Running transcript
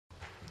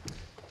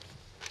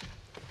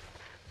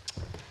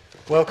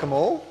Welcome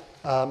all.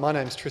 My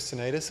name's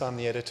Tristanitis. I'm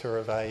the editor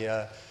of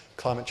a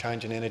climate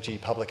change and energy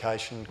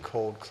publication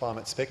called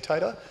Climate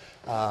Spectator.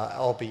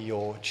 I'll be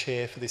your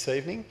chair for this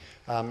evening.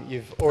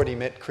 You've already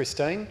met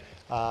Christine,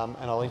 and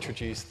I'll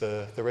introduce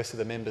the rest of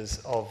the members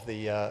of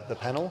the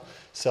panel.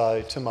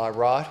 So to my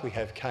right we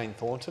have Kane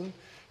Thornton.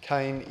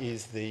 Kane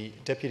is the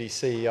Deputy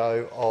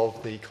CEO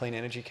of the Clean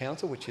Energy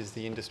Council, which is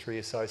the industry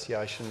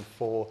association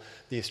for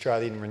the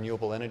Australian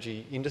renewable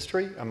energy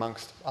industry,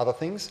 amongst other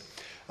things.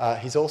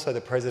 He's also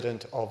the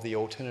president of the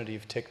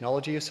Alternative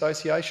Technology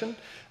Association.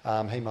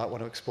 He might want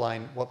to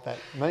explain what that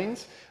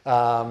means,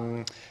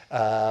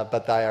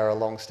 but they are a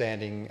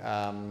long-standing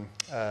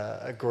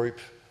group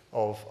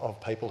of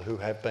people who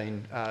have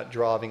been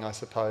driving, I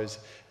suppose,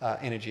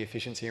 energy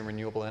efficiency and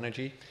renewable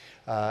energy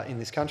in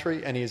this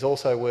country. And he has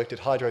also worked at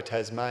Hydro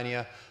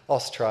Tasmania,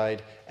 Austrade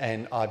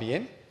and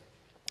IBM.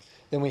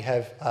 Then we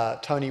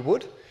have Tony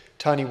Wood.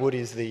 Tony Wood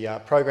is the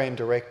Program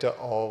Director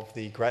of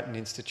the Grattan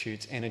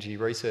Institute's Energy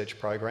Research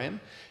Program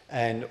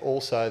and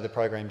also the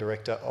Program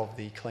Director of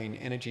the Clean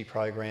Energy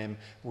Program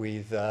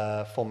with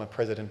former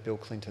President Bill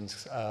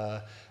Clinton's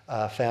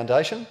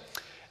foundation.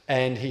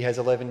 And he has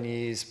 11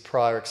 years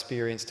prior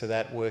experience to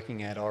that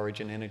working at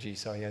Origin Energy,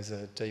 so he has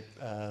a deep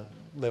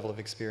level of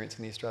experience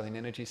in the Australian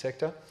energy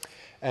sector.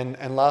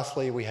 And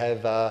lastly, we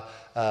have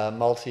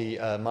Malte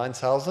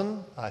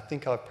Meinshausen. I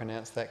think I've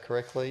pronounced that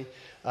correctly.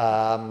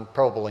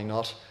 Probably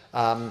not.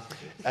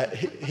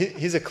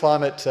 He's a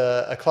climate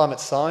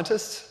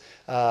scientist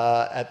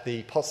at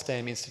the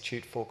Potsdam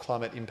Institute for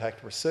Climate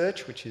Impact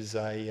Research, which is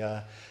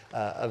a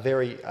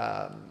very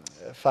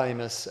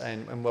famous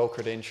and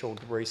well-credentialed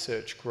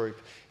research group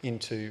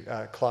into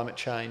climate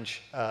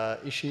change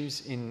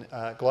issues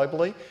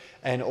globally,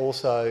 and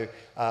also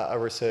a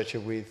researcher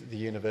with the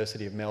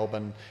University of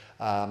Melbourne,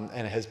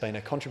 and has been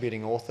a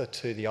contributing author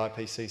to the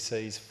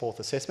IPCC's fourth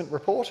assessment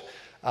report,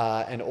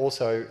 and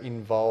also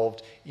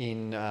involved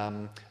in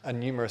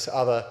numerous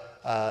other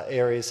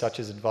areas such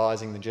as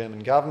advising the German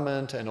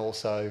government and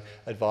also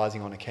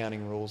advising on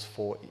accounting rules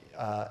for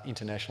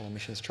international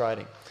emissions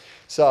trading.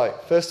 So,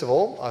 first of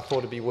all, I thought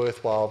it'd be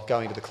worthwhile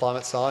going to the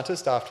climate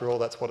scientist. After all,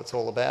 that's what it's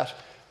all about,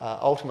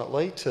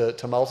 ultimately,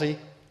 to Malte.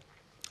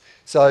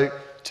 So,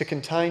 to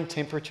contain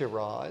temperature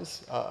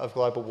rise of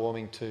global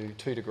warming to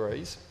 2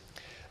 degrees,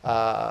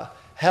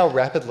 how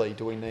rapidly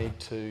do we need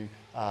to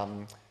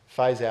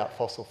phase out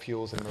fossil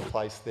fuels and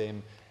replace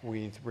them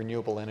with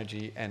renewable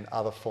energy and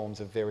other forms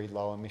of very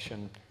low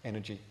emission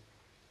energy?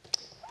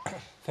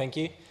 Thank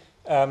you.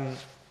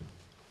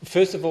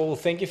 First of all,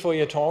 thank you for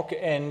your talk.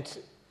 And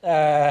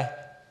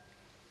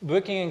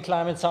working in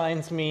climate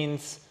science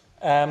means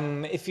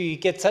if you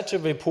get such a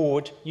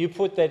report, you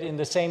put that in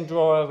the same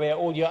drawer where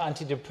all your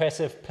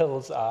antidepressive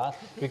pills are,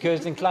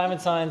 because in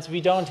climate science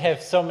we don't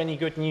have so many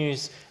good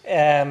news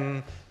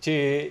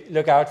to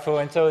look out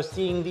for. And so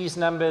seeing these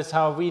numbers,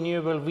 how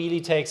renewable really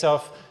takes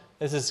off,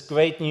 this is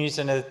great news,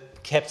 and it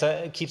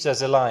keeps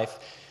us alive.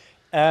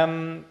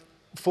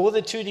 For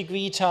the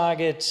 2-degree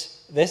target,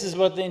 this is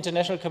what the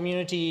international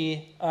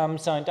community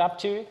signed up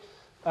to.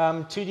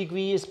 2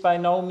 degrees is by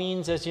no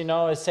means, as you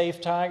know, a safe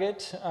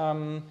target.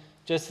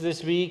 Just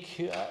this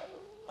week,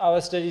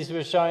 our studies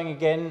were showing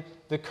again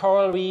the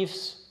coral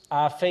reefs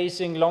are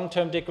facing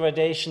long-term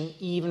degradation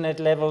even at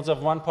levels of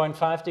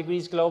 1.5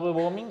 degrees global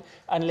warming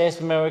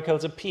unless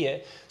miracles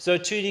appear. So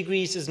 2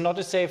 degrees is not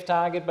a safe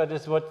target, but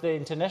it's what the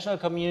international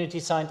community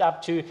signed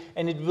up to,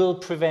 and it will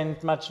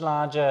prevent much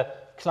larger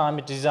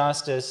climate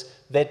disasters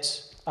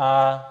that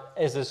are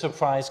as a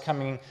surprise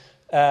coming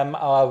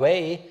our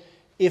way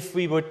if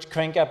we would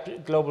crank up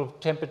global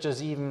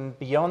temperatures even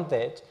beyond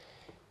that.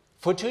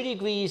 For 2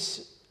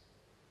 degrees,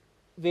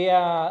 there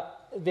are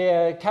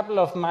a couple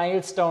of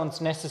milestones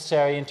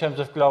necessary in terms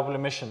of global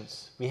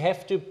emissions. We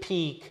have to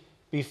peak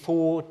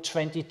before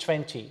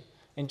 2020.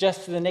 In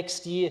just the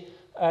next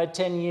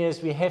 10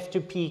 years, we have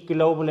to peak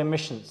global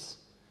emissions.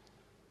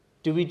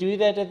 Do we do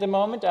that at the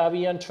moment? Are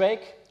we on track?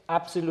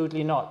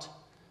 Absolutely not.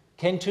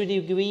 Can 2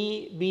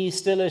 degrees be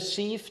still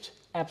achieved?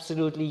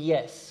 Absolutely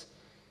yes.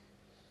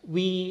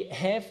 We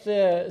have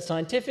the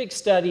scientific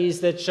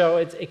studies that show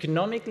it's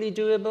economically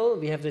doable.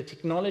 We have the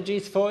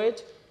technologies for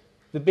it.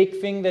 The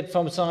big thing that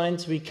from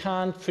science we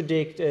can't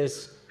predict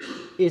is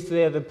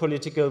there the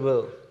political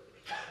will?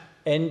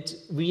 And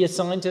we as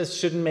scientists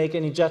shouldn't make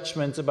any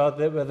judgments about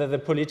whether the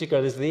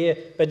political is there.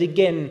 But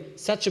again,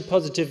 such a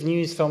positive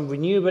news from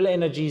renewable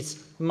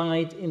energies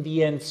might in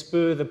the end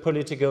spur the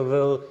political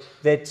will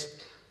that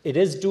it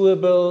is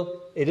doable,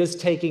 it is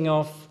taking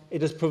off,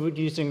 it is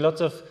producing lots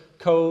of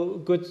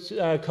good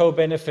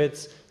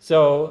co-benefits,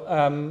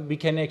 so we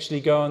can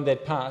actually go on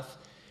that path.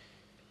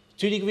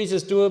 2 degrees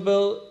is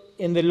doable.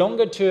 In the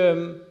longer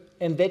term,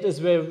 and that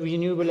is where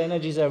renewable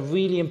energies are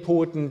really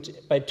important,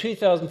 by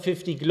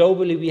 2050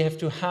 globally we have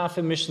to halve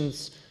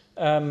emissions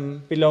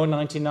below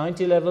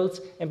 1990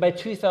 levels, and by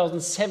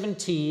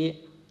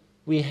 2070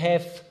 we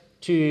have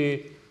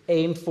to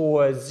aim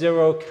for a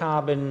zero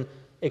carbon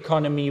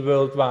economy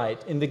worldwide.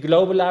 In the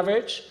global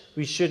average,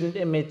 we shouldn't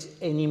emit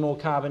any more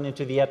carbon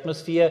into the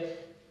atmosphere.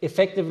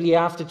 effectively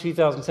after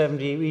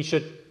 2070, we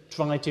should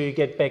try to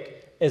get back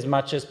as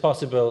much as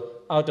possible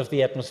out of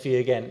the atmosphere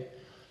again.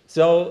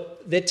 So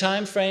the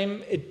time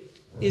frame, it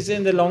is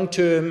in the long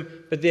term,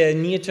 but there are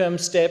near-term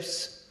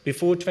steps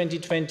before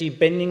 2020,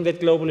 bending that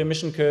global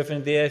emission curve,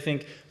 and there I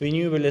think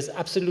renewable is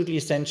absolutely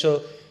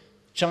essential.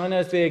 China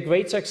is a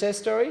great success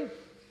story.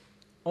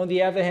 On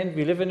the other hand,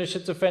 we live in a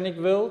schizophrenic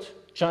world.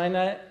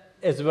 China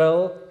as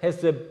well has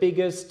the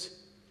biggest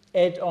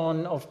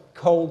add-on of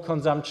coal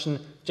consumption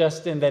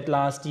just in that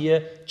last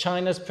year.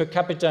 China's per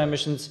capita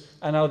emissions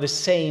are now the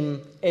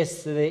same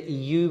as the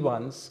EU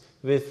ones,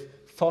 with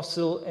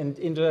fossil and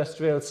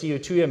industrial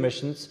CO2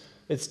 emissions.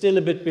 It's still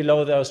a bit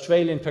below the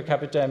Australian per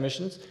capita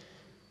emissions.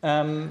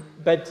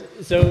 But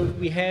so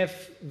we have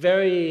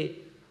very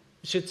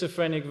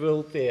schizophrenic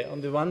world there.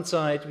 On the one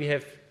side, we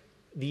have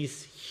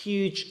these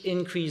huge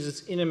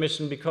increases in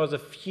emission because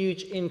of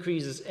huge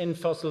increases in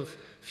fossil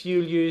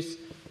fuel use.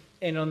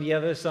 And on the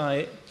other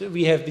side,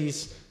 we have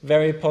these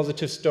very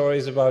positive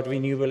stories about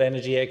renewable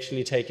energy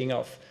actually taking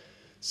off.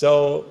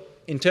 So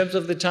in terms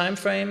of the time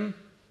frame,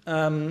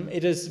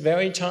 it is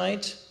very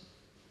tight.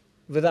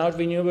 Without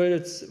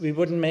renewables, we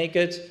wouldn't make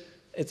it.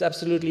 It's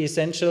absolutely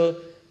essential.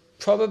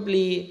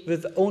 Probably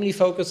with only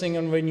focusing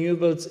on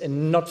renewables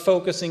and not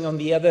focusing on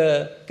the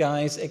other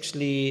guys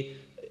actually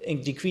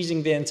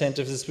decreasing their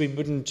incentives, we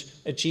wouldn't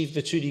achieve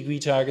the 2-degree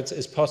targets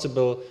as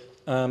possible,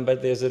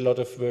 but there's a lot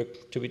of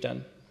work to be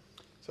done.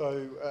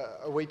 So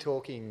are we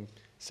talking,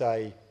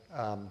 say,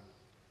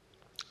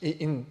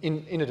 in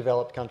a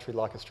developed country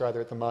like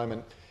Australia at the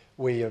moment,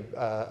 we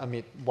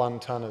emit 1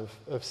 tonne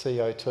of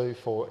CO2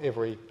 for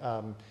every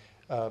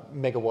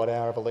megawatt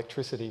hour of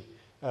electricity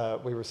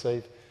we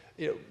receive.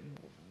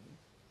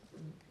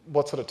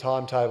 What sort of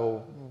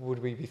timetable would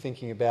we be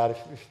thinking about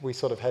if we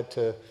sort of had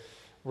to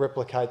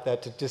replicate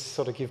that to just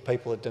sort of give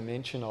people a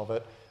dimension of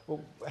it?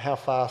 Well, how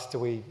fast do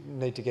we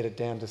need to get it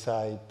down to,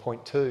 say,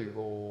 0.2?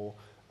 Or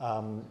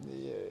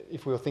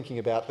if we were thinking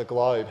about the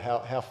globe,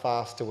 how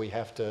fast do we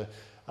have to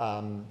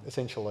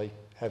essentially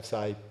have,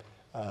 say,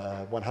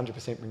 100%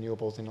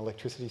 renewables in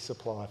electricity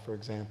supply, for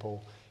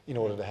example, in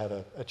order to have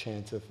a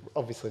chance of...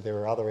 Obviously, there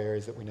are other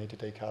areas that we need to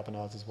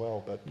decarbonise as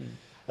well, but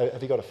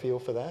have you got a feel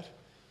for that?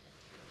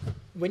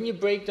 When you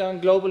break down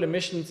global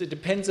emissions, it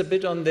depends a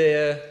bit on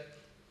the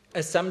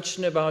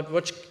assumption about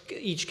what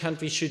each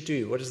country should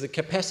do. What is the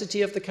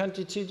capacity of the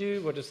country to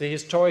do? What is the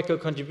historical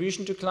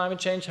contribution to climate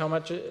change? How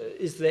much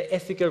is the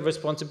ethical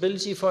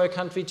responsibility for a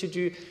country to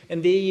do?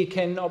 And there you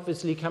can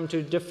obviously come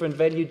to different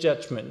value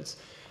judgments.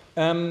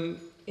 In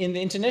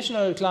the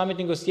international climate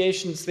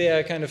negotiations, there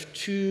are kind of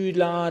 2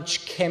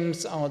 large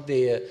camps out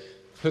there.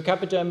 Per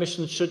capita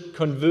emissions should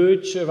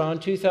converge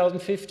around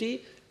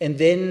 2050. And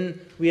then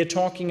we are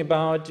talking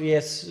about,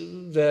 yes,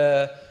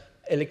 the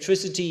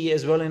electricity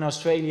as well in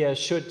Australia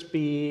should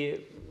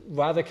be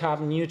rather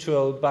carbon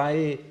neutral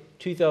by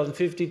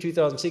 2050,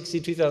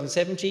 2060,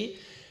 2070.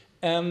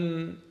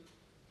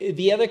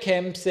 The other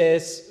camp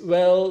says,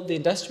 well, the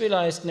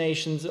industrialized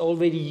nations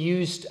already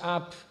used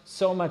up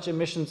so much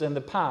emissions in the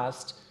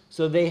past,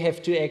 so they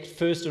have to act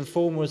first and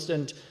foremost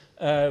and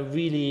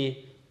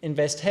really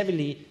invest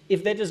heavily.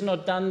 If that is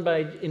not done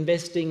by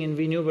investing in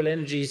renewable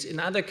energies in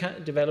other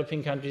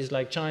developing countries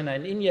like China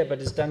and India, but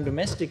is done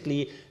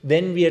domestically,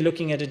 then we are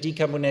looking at a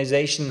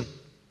decarbonization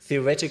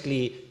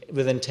theoretically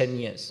within 10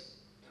 years.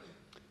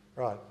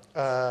 Right.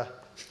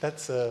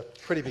 That's a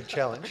pretty big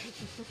challenge.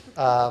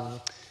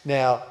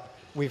 Now,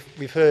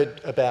 we've heard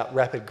about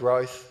rapid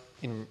growth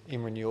in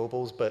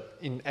renewables, but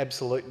in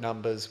absolute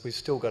numbers, we've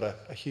still got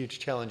a huge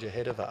challenge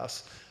ahead of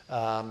us.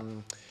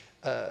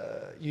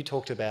 You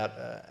talked about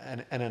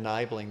an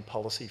enabling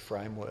policy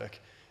framework.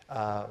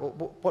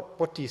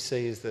 What do you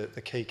see as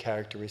the key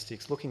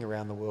characteristics? Looking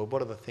around the world,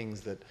 what are the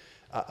things that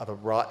are the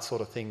right sort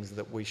of things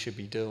that we should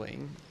be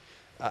doing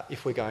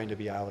if we're going to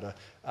be able to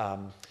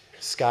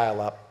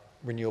scale up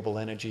renewable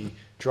energy,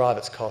 drive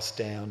its costs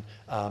down,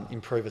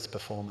 improve its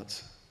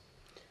performance?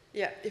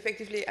 Yeah,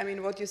 effectively, I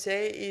mean, what you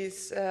say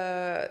is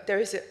there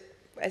is,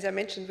 as I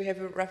mentioned, we have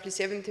roughly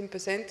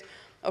 17%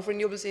 of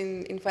renewables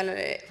in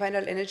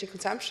final energy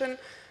consumption.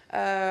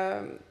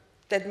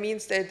 That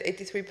means that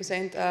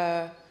 83%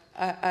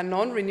 are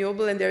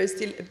non-renewable, and there is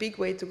still a big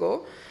way to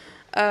go.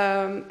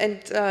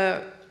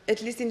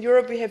 At least in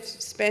Europe, we have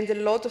spent a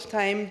lot of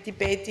time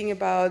debating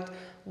about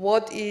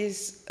what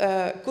is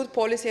good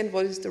policy and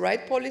what is the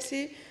right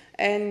policy.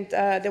 And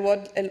there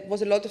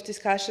was a lot of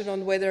discussion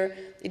on whether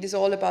it is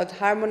all about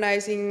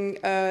harmonizing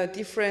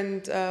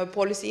different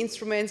policy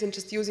instruments and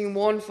just using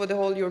one for the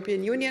whole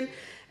European Union.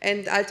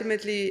 And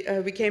ultimately,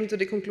 we came to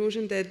the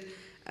conclusion that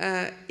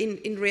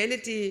in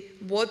reality,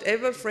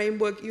 whatever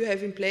framework you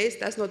have in place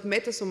does not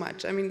matter so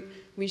much. I mean,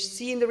 we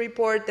see in the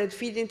report that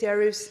feed-in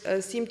tariffs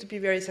seem to be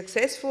very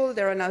successful.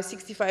 There are now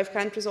 65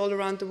 countries all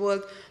around the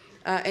world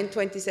and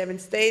 27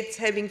 states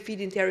having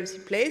feed-in tariffs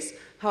in place.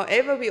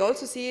 However, we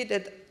also see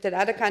that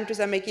other countries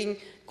are making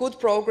good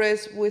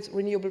progress with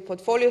renewable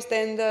portfolio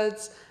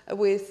standards,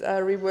 with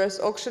reverse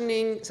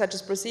auctioning, such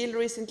as Brazil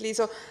recently.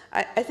 So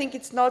I think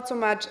it's not so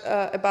much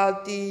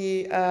about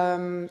the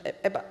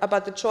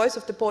choice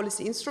of the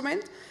policy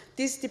instrument.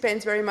 This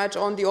depends very much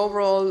on the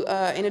overall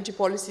energy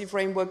policy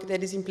framework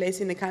that is in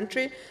place in the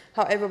country.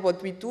 However,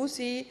 what we do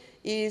see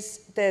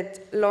is that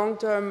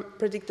long-term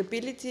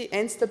predictability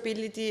and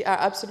stability are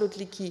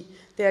absolutely key.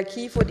 They are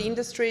key for the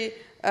industry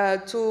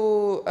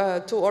to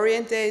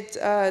orientate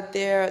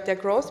their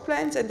growth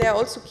plans, and they are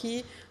also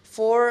key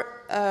for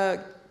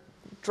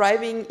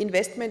driving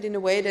investment in a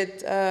way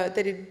that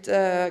it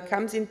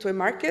comes into a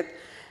market.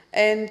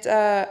 And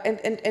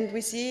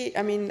we see,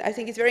 I mean, I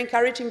think it's very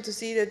encouraging to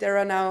see that there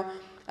are now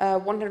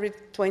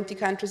 120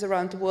 countries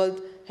around the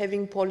world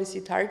having policy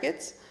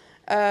targets.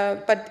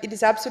 But it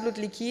is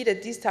absolutely key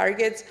that these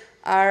targets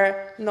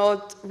are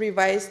not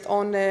revised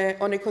on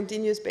a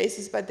continuous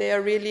basis, but they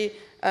are really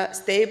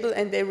stable,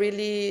 and they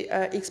really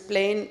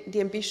explain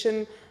the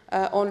ambition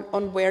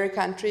on where a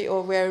country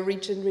or where a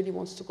region really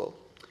wants to go.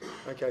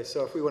 Okay,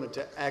 so if we wanted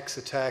to axe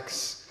a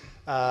tax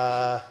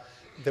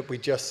that we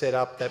just set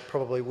up, that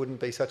probably wouldn't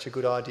be such a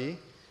good idea?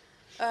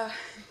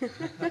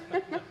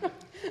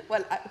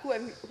 Well,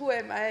 who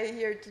am I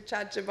here to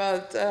judge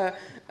about? Well,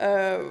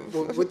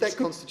 would that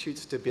constitute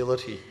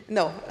stability?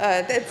 No,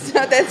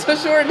 that's for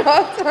sure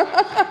not.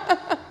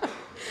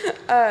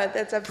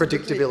 That's absolutely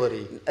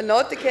predictability.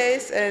 Not the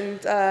case,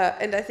 and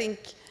I think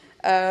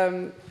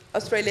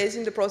Australia is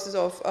in the process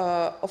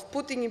of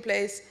putting in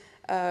place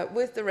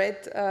with the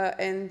RED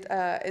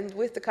and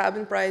with the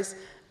carbon price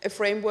a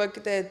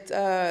framework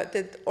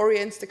that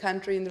orients the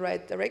country in the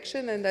right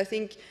direction, and I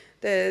think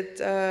that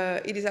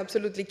it is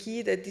absolutely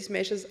key that these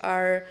measures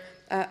are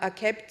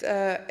kept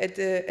at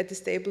a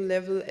stable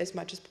level as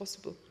much as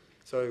possible.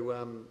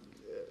 So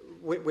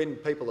when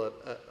people are,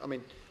 I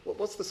mean,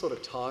 what's the sort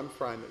of time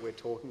frame that we're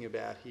talking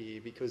about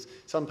here? Because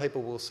some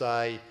people will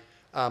say,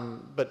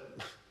 but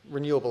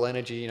renewable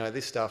energy, you know,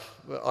 this stuff,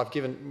 I've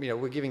given, you know,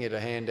 we're giving it a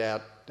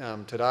handout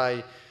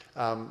today.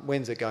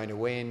 When's it going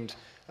to end?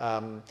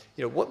 You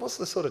know, what's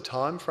the sort of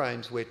time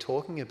frames we're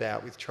talking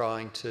about with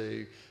trying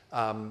to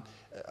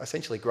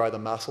essentially grow the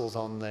muscles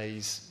on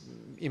these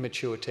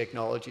immature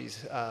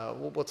technologies?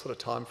 What sort of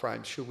time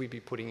frames should we be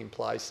putting in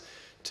place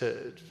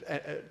to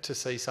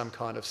see some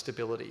kind of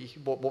stability?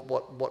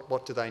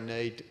 What do they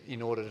need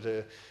in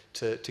order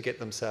to get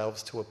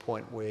themselves to a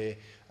point where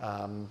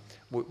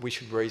we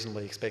should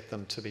reasonably expect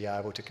them to be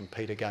able to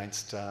compete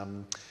against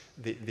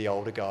the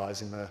older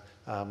guys in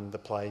the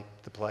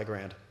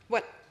playground?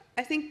 Well,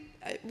 I think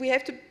we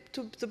have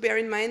to bear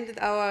in mind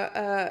that our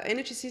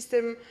energy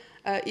system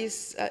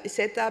is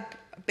set up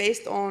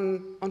based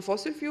on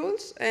fossil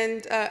fuels,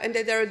 and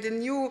that there are the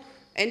new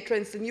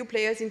entrants, the new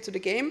players into the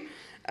game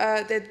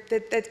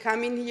that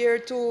come in here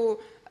to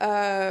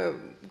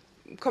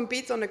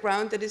compete on a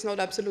ground that is not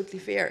absolutely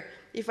fair.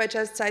 If I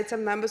just cite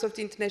some numbers of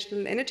the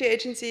International Energy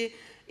Agency,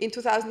 in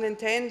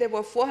 2010 there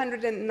were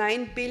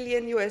 $409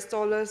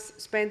 billion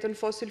spent on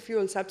fossil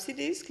fuel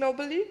subsidies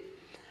globally,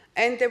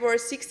 and there were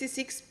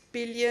 66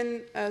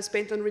 billion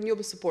spent on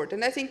renewable support.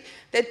 And I think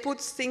that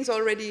puts things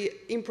already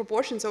in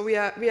proportion. So we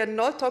are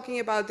not talking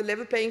about the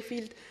level playing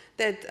field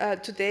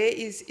that today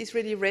is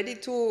really ready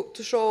to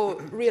show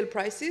real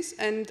prices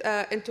and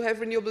to have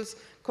renewables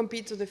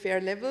compete to the fair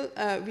level.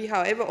 We,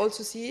 however,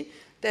 also see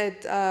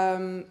that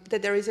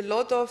that there is a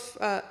lot of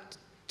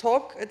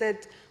talk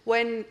that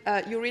when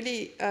you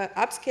really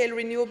upscale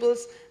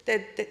renewables,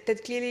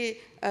 that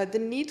clearly the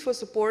need for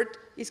support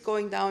is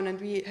going down, and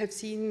we have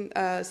seen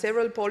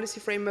several policy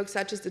frameworks,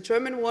 such as the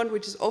German one,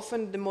 which is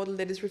often the model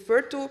that is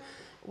referred to,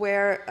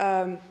 where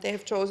they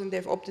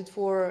have opted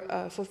for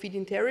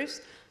feed-in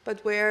tariffs,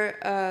 but where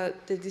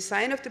the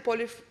design of the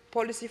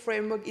policy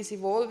framework is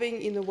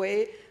evolving in a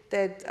way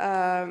that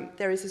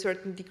there is a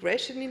certain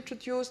digression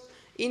introduced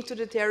into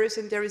the tariffs,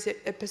 and there is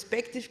a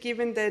perspective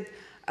given that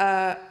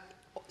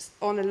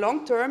on a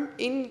long term,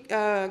 in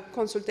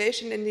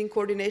consultation and in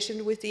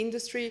coordination with the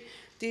industry,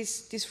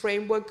 this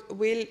framework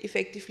will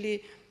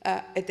effectively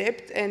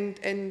adapt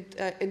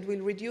and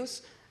will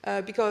reduce,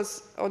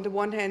 because on the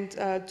one hand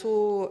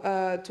to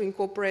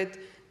incorporate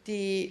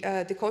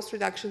the cost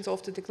reductions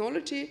of the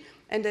technology,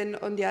 and then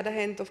on the other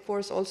hand, of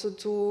course, also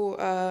to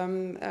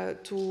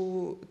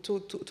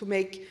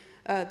make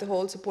the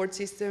whole support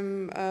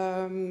system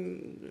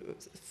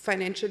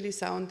financially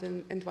sound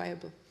and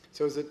viable.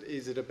 So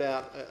is it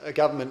about, a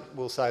government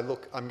will say,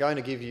 look, I'm going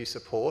to give you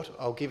support,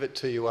 I'll give it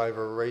to you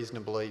over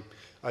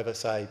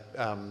say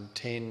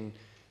 10,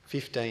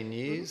 15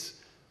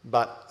 years,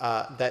 but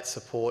that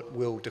support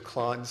will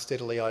decline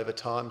steadily over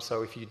time.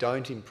 So if you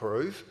don't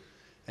improve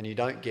and you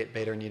don't get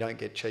better and you don't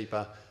get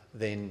cheaper,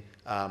 then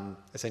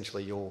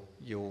essentially you'll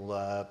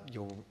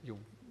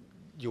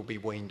be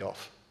weaned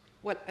off.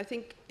 Well, I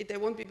think they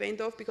won't be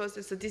weaned off, because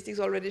the statistics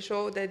already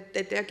show that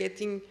they're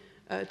getting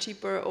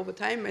cheaper over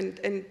time.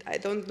 And I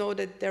don't know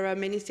that there are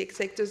many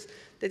sectors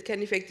that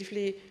can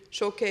effectively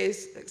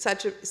showcase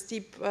such a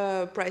steep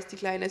price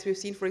decline as we've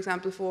seen, for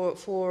example, for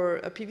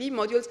PV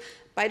modules.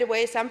 By the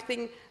way,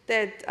 something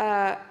that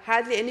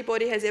hardly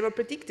anybody has ever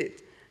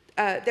predicted.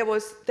 There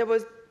was,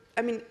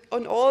 I mean,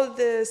 on all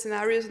the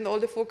scenarios and all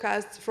the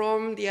forecasts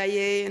from the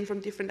IEA and from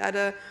different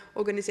other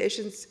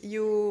organizations,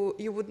 you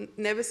would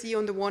never see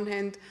on the one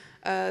hand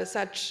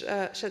such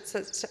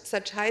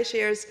high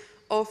shares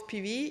of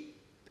PV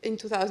in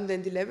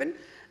 2011.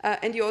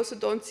 And you also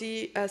don't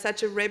see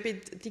such a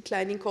rapid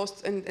declining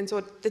cost, and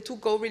so the two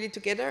go really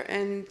together.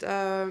 And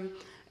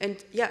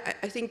yeah,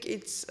 I think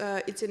it's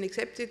an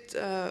accepted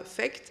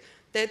fact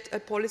that a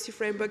policy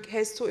framework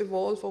has to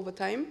evolve over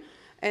time.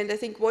 And I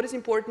think what is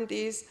important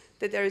is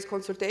that there is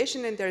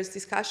consultation and there is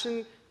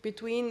discussion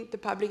between the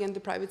public and the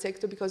private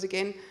sector, because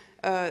again,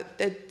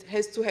 that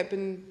has to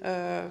happen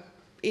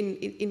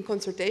in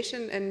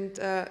consultation, and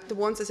the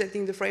ones are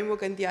setting the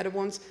framework, and the other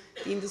ones,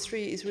 the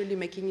industry is really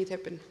making it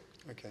happen.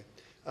 Okay.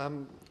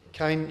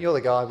 Kane, you're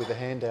the guy with the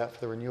handout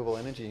for the renewable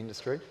energy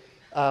industry.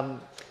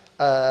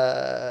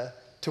 To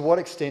what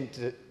extent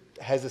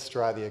has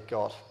Australia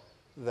got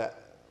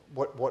that,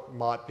 what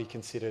might be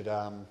considered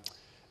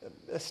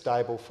a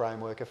stable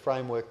framework, a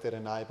framework that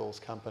enables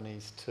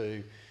companies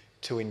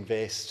to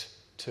invest,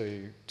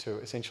 to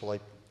essentially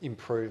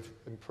improve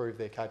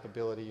their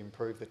capability,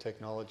 improve the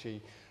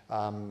technology?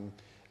 Are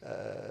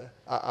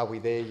we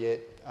there yet?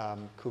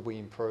 Could we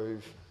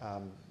improve?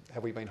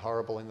 Have we been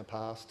horrible in the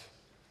past?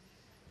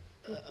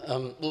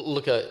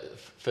 Look,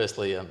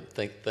 firstly,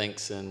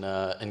 thanks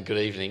and good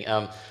evening.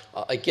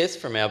 I guess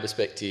from our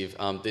perspective,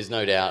 there's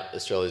no doubt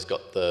Australia's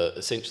got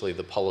essentially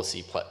the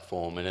policy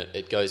platform, and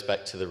it goes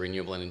back to the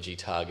renewable energy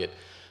target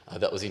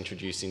that was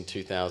introduced in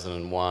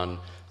 2001.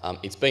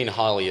 It's been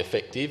highly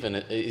effective, and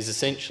it is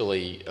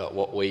essentially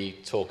what we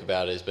talk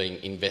about as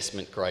being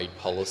investment grade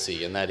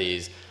policy, and that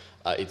is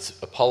it's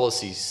a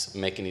policy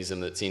mechanism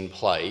that's in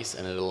place,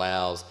 and it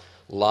allows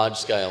large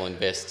scale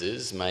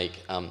investors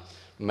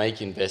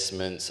make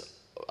investments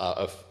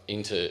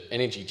into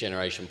energy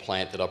generation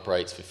plant that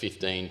operates for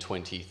 15,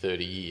 20,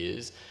 30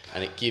 years,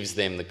 and it gives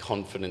them the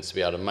confidence to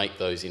be able to make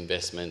those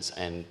investments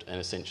and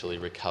essentially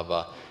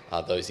recover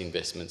those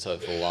investments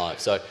over the life.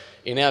 So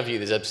in our view,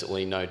 there's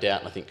absolutely no doubt,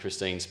 and I think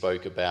Christine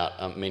spoke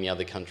about many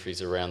other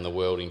countries around the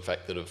world, in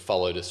fact, that have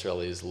followed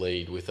Australia's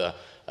lead with a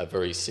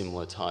very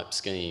similar type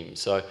scheme.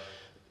 So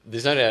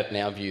there's no doubt in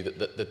our view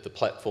that the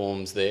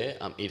platform's there.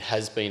 It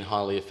has been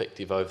highly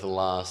effective over the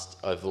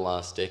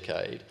last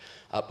decade,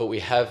 but we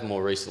have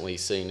more recently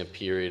seen a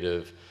period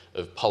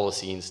of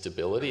policy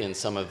instability, and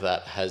some of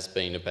that has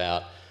been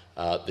about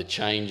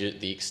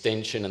the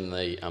extension and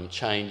the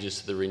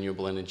changes to the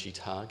renewable energy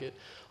target.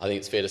 I think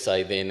it's fair to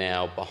say they're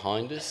now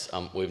behind us.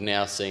 We've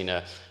now seen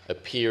a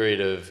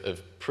period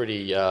of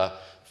pretty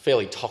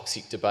fairly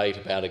toxic debate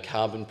about a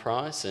carbon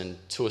price, and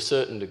to a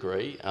certain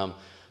degree,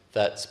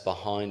 that's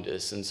behind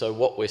us. And so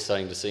what we're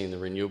starting to see in the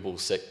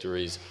renewables sector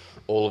is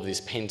all of this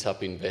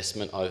pent-up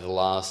investment over the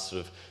last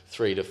sort of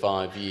 3 to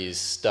 5 years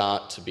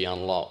start to be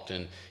unlocked,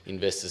 and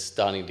investors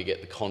starting to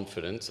get the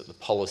confidence that the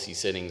policy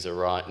settings are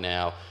right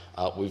now.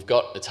 We've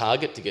got a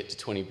target to get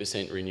to 20%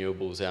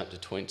 renewables out to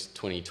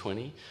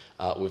 2020.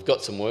 We've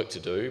got some work to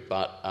do,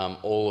 but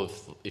all of,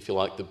 if you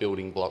like, the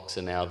building blocks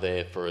are now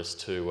there for us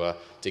to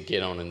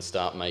get on and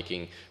start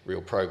making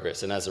real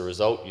progress. And as a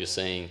result, you're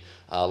seeing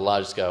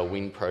large-scale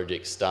wind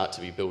projects start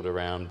to be built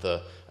around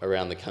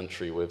the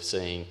country. We're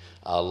seeing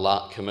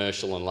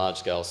commercial and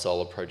large-scale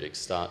solar projects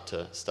start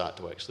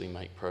to actually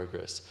make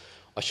progress.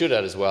 I should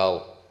add as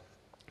well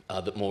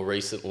that more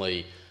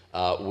recently,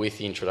 with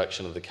the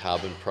introduction of the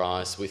carbon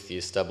price, with the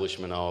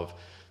establishment of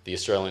the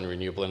Australian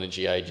Renewable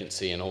Energy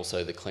Agency and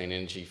also the Clean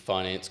Energy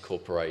Finance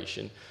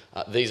Corporation,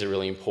 these are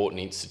really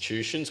important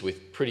institutions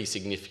with pretty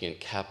significant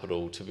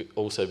capital to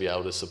also be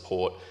able to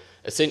support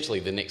essentially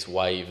the next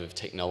wave of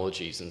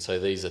technologies. And so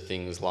these are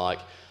things like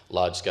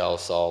large-scale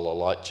solar,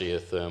 like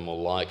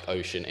geothermal, like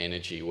ocean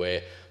energy,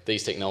 where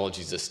these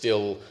technologies they're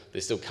still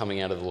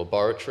coming out of the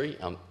laboratory.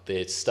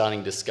 They're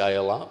starting to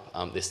scale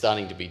up. They're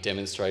starting to be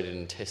demonstrated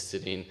and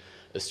tested in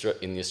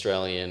the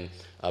Australian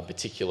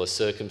particular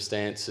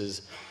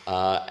circumstances,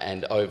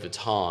 and over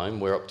time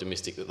we're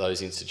optimistic that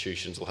those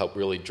institutions will help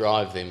really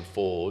drive them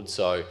forward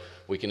so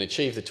we can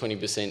achieve the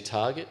 20%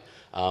 target,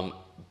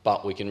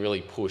 but we can really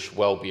push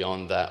well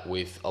beyond that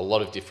with a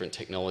lot of different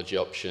technology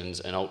options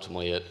and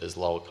ultimately at as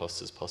low a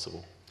cost as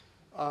possible.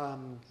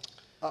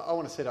 I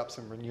want to set up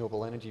some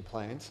renewable energy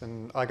plants,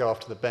 and I go off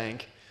to the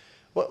bank.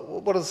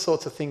 What are the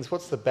sorts of things,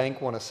 what's the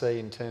bank want to see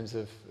in terms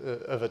of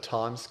a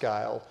time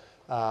scale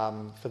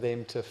for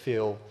them to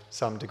feel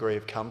some degree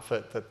of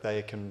comfort that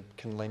they can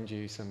lend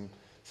you some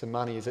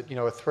money? Is it,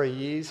 a 3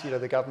 years?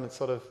 The government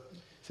sort of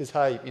says,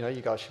 hey,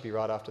 you guys should be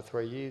right after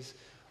 3 years.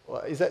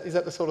 Is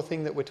that the sort of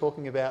thing that we're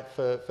talking about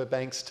for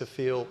banks to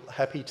feel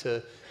happy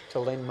to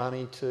lend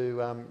money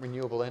to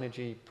renewable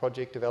energy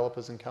project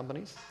developers and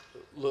companies?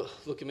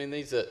 Look, I mean,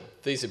 these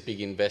are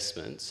big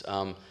investments,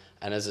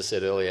 And as I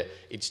said earlier,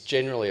 it's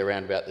generally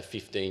around about the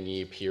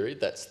 15-year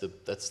period. That's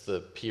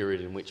the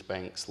period in which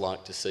banks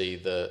like to see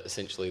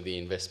essentially the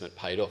investment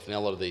paid off. Now,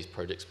 a lot of these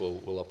projects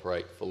will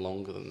operate for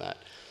longer than that.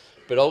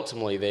 But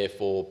ultimately,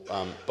 therefore,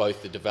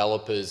 both the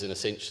developers and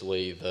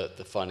essentially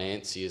the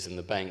financiers and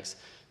the banks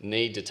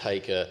need to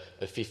take a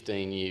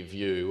 15-year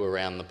view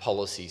around the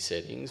policy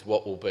settings,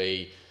 what will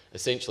be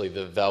essentially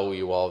the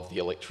value of the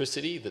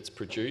electricity that's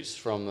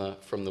produced from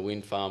the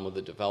wind farm or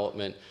the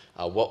development,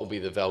 what will be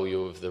the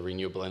value of the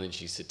renewable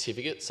energy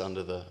certificates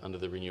under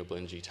the Renewable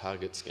Energy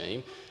Target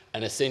Scheme,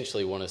 and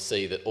essentially want to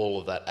see that all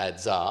of that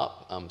adds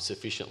up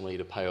sufficiently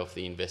to pay off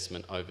the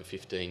investment over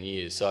 15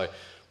 years. So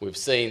we've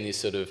seen this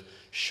sort of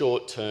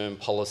short-term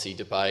policy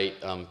debate,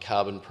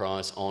 carbon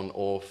price on,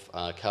 off,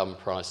 carbon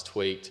price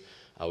tweaked.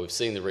 We've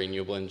seen the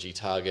renewable energy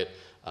target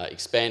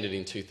expanded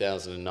in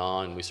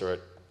 2009. We saw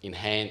it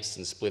enhanced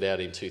and split out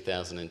in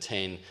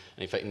 2010. And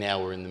in fact,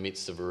 now we're in the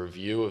midst of a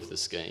review of the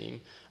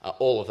scheme.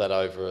 All of that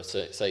over,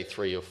 say,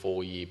 3 or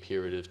 4 year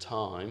period of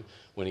time,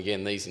 when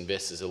again, these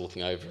investors are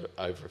looking over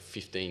a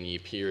 15-year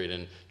period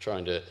and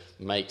trying to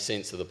make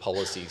sense of the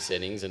policy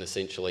settings and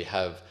essentially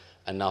have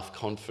enough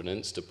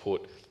confidence to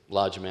put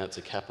large amounts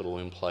of capital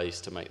in place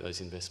to make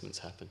those investments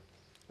happen.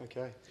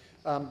 Okay.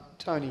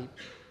 Tony,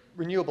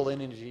 renewable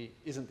energy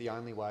isn't the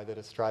only way that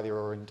Australia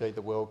or indeed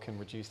the world can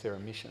reduce their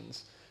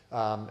emissions,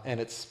 and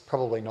it's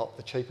probably not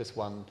the cheapest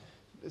one,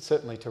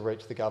 certainly to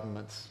reach the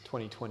government's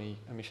 2020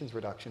 emissions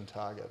reduction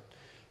target.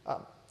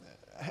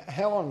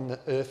 How on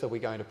earth are we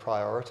going to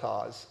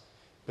prioritise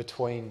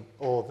between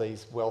all of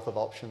these wealth of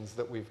options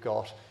that we've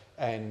got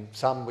and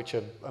some which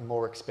are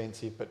more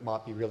expensive but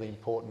might be really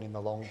important in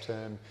the long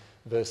term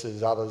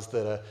versus others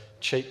that are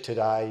cheap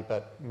today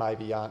but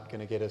maybe aren't going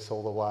to get us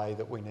all the way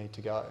that we need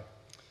to go?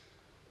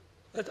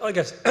 I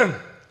guess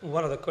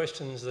one of the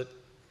questions that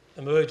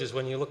emerges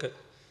when you look at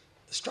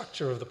the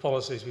structure of the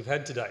policies we've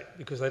had to date,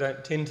 because they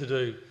don't tend to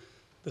do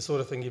the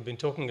sort of thing you've been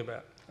talking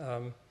about.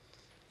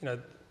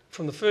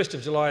 From the 1st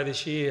of July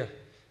this year,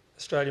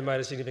 Australia made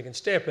a significant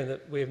step in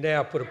that we have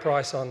now put a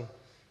price on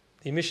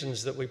the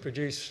emissions that we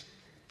produce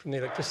from the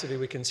electricity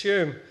we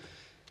consume.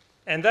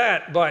 And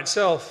that by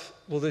itself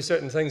will do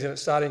certain things, and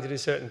it's starting to do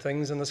certain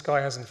things, and the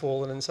sky hasn't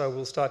fallen, and so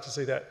we'll start to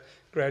see that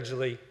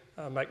gradually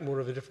make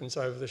more of a difference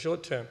over the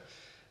short term.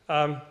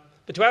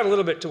 But to add a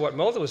little bit to what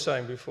Malte was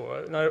saying before,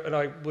 and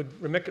I would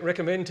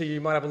recommend to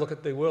you might have a look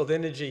at the World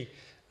Energy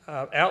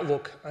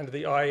Outlook under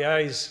the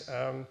IEA's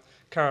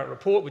current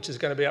report, which is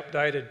going to be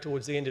updated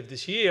towards the end of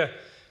this year.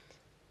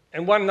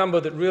 And one number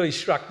that really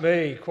struck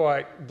me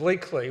quite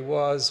bleakly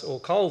was, or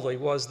coldly,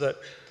 was that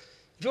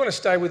if you want to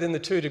stay within the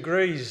 2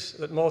 degrees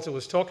that Malte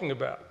was talking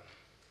about,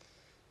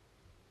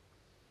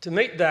 to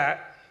meet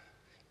that,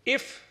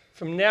 if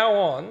from now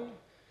on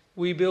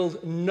we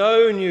build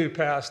no new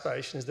power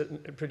stations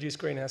that produce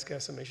greenhouse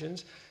gas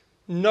emissions,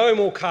 no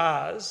more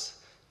cars,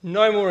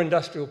 no more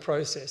industrial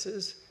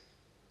processes,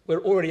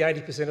 we're already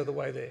 80% of the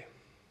way there.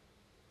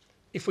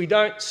 If we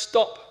don't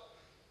stop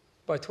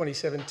by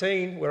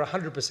 2017, we're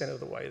 100%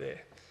 of the way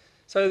there.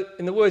 So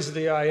in the words of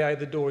the IEA,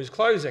 the door is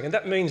closing, and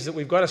that means that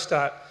we've got to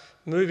start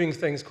moving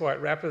things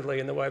quite rapidly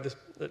in the way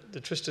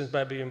that Tristan's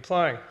maybe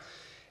implying.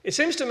 It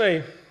seems to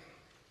me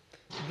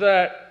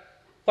that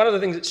one of the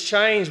things that's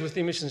changed with the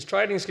emissions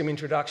trading scheme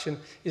introduction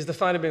is the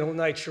fundamental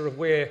nature of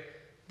where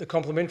the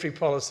complementary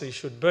policy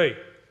should be.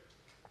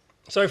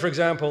 So, for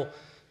example,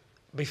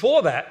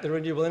 before that, the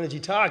renewable energy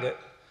target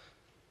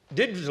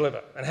did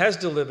deliver and has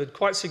delivered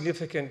quite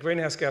significant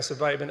greenhouse gas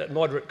abatement at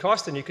moderate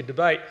cost, and you could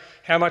debate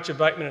how much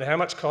abatement and how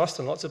much cost,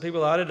 and lots of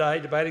people are today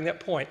debating that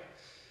point.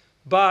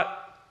 But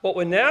what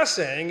we're now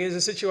seeing is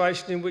a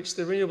situation in which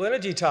the renewable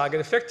energy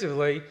target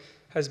effectively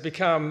has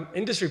become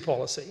industry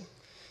policy.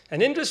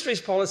 And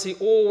industry's policy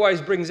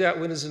always brings out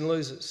winners and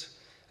losers.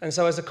 And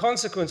so as a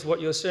consequence,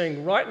 what you're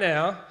seeing right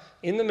now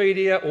in the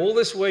media all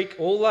this week,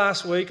 all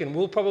last week, and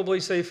we'll probably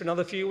see for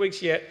another few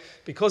weeks yet,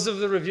 because of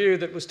the review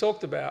that was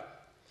talked about,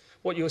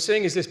 what you're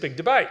seeing is this big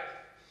debate.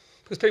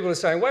 Because people are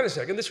saying, wait a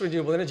second, this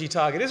renewable energy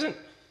target isn't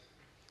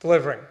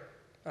delivering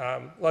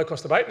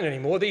low-cost abatement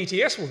anymore. The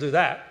ETS will do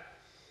that.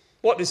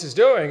 What this is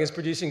doing is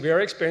producing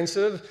very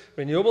expensive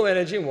renewable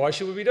energy, and why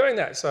should we be doing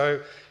that?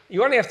 So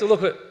you only have to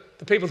look at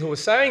the people who are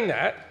saying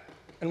that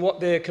and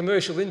what their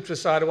commercial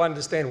interests are to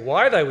understand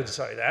why they would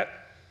say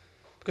that,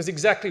 because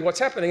exactly what's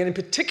happening, and in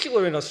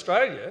particular in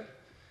Australia,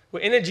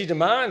 where energy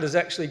demand is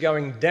actually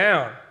going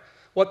down,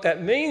 what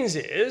that means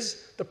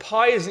is the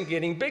pie isn't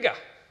getting bigger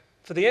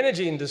for the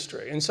energy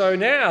industry. And so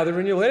now the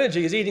renewable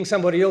energy is eating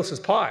somebody else's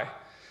pie.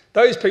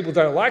 Those people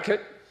don't like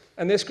it,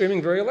 and they're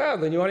screaming very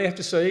loudly. And you only have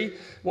to see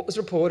what was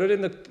reported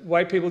in the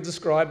way people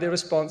describe their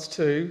response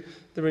to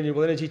the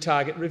Renewable Energy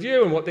Target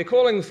Review and what they're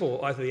calling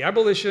for, either the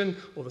abolition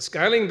or the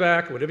scaling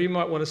back, or whatever you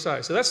might want to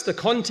say. So that's the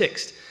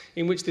context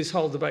in which this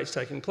whole debate's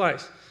taking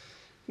place.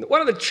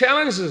 One of the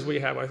challenges we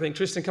have, I think,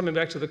 Tristan, coming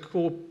back to the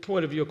core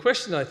point of your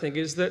question, I think,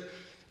 is that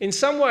in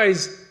some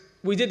ways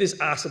we did this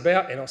arse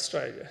about in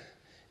Australia.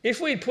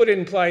 If we'd put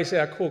in place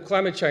our core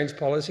climate change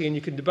policy, and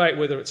you can debate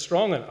whether it's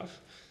strong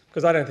enough,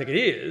 because I don't think it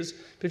is,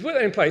 but if we put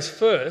that in place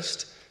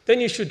first, then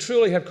you should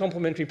truly have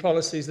complementary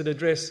policies that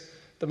address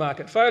the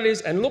market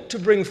failures and look to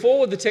bring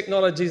forward the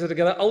technologies that are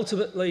going to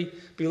ultimately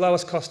be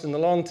lowest cost in the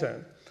long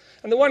term.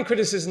 And the one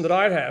criticism that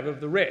I'd have of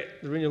the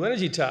RET, the Renewable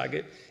Energy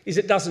Target, is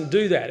it doesn't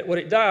do that. What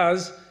it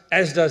does,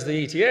 as does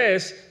the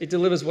ETS, it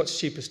delivers what's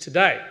cheapest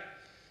today.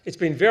 It's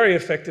been very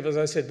effective, as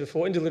I said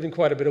before, in delivering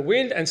quite a bit of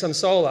wind and some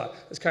solar,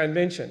 as Kane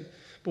mentioned.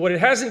 But what it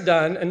hasn't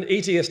done, and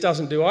ETS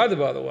doesn't do either,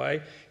 by the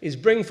way, is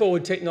bring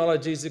forward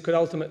technologies that could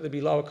ultimately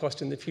be lower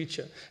cost in the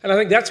future. And I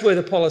think that's where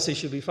the policy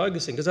should be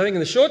focusing, because I think in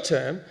the short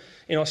term,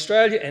 in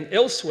Australia and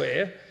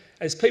elsewhere,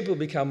 as people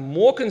become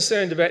more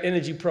concerned about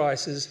energy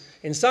prices,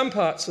 in some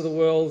parts of the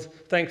world,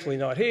 thankfully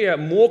not here,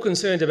 more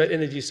concerned about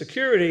energy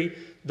security,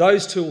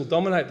 those two will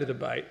dominate the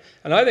debate.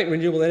 And I think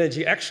renewable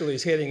energy actually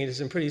is heading into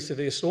some pretty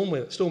severe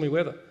stormy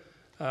weather.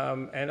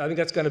 And I think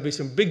that's going to be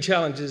some big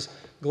challenges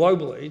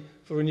globally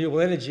for renewable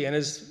energy. And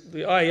as the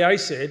IEA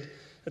said,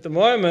 at the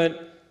moment,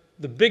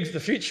 the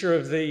future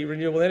of the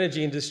renewable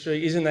energy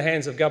industry is in the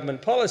hands of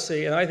government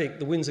policy, and I think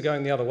the winds are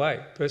going the other way,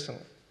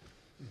 personally.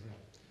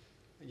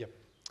 Mm-hmm. Yep.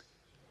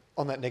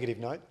 On that negative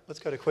note, let's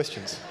go to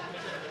questions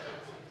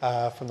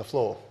from the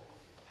floor.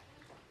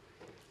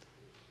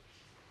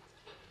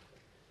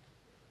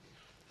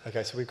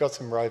 Okay, so we've got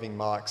some roving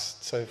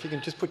mics. So if you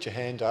can just put your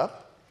hand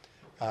up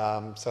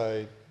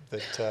so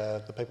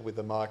that the people with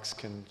the mics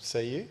can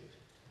see you.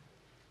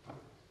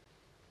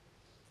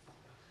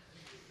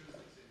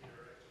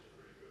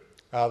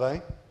 Are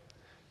they?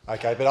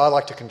 Okay, but I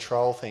like to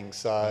control things,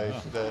 so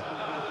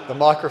the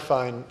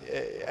microphone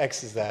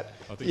acts as that.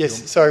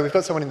 Yes, sorry, we've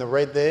got someone in the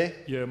red there.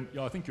 Yeah,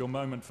 I think your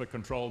moment for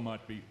control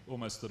might be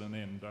almost at an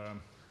end.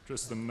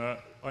 Tristan,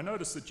 I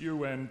noticed that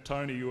you and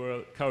Tony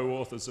were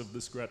co-authors of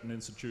this Grattan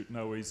Institute,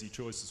 No Easy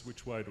Choices,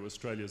 Which Way to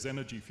Australia's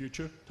Energy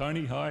Future.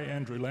 Tony, hi,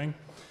 Andrew Lang,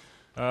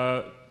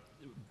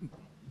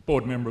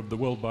 board member of the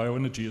World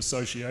Bioenergy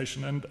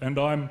Association, and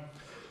I'm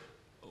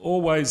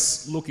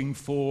always looking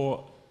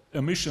for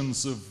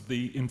omissions of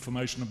the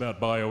information about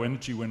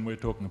bioenergy when we're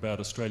talking about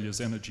Australia's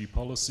energy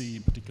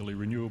policy, particularly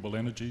renewable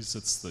energies.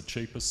 It's the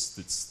cheapest,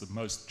 it's the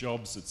most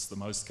jobs, it's the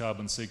most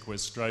carbon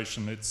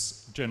sequestration,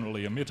 it's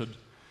generally emitted.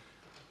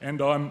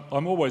 And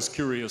I'm always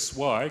curious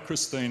why.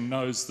 Christine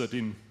knows that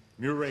in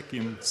Murek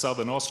in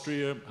southern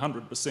Austria,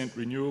 100%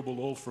 renewable,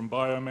 all from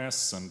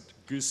biomass, and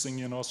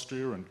Güssing in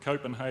Austria, and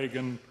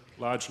Copenhagen,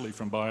 largely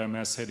from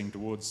biomass heading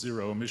towards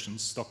zero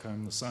emissions,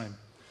 Stockholm the same.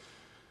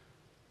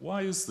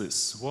 Why is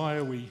this? Why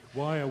are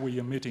we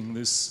emitting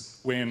this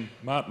when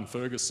Martin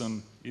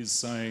Ferguson is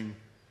saying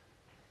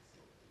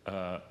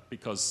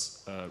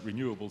because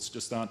renewables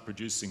just aren't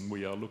producing,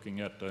 we are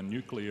looking at a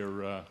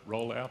nuclear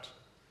rollout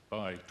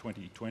by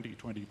 2020,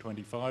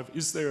 2025?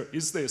 Is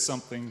there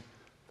something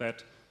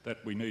that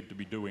we need to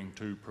be doing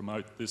to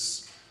promote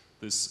this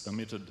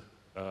emitted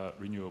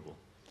renewable?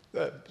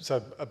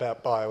 So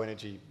about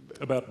bioenergy?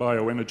 About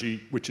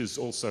bioenergy, which is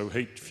also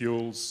heat,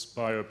 fuels,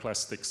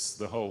 bioplastics,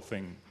 the whole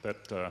thing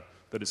that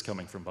is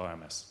coming from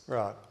biomass.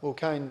 Right. Well,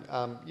 Kane,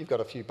 you've got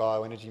a few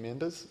bioenergy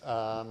members.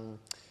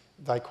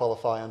 They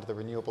qualify under the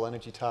renewable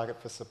energy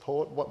target for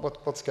support.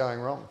 What's going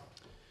wrong?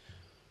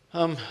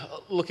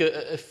 Look,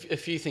 a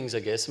few things, I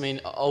guess. I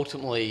mean,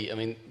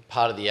 ultimately,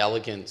 part of the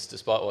elegance,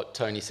 despite what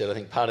Tony said, I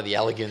think part of the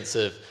elegance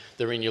of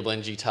the renewable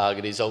energy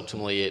target is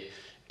ultimately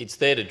it's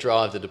there to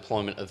drive the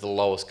deployment of the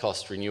lowest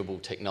cost renewable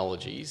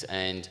technologies,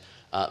 and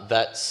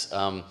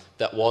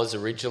that was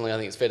originally, I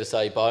think it's fair to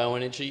say,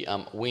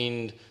 bioenergy.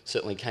 Wind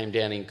certainly came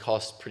down in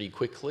cost pretty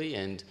quickly,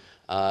 and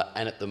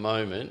at the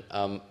moment,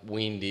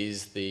 wind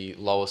is the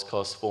lowest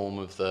cost form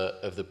of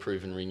the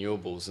proven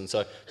renewables, and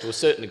so to a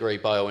certain degree,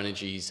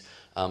 bioenergy's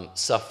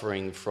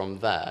suffering from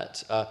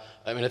that.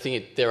 I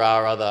think there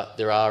are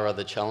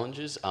other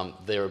challenges.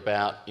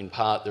 In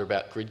part, they're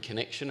about grid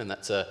connection, and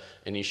that's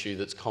an issue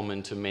that's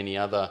common to many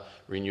other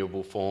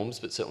renewable forms.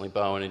 But certainly,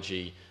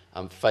 bioenergy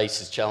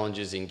faces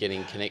challenges in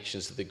getting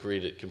connections to the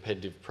grid at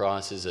competitive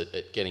prices,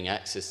 at getting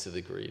access to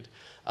the grid.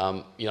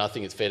 I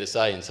think it's fair to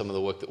say, in some of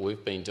the work that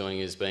we've been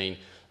doing has been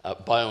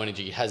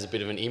bioenergy has a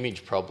bit of an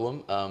image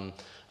problem.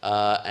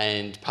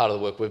 And part of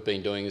the work we've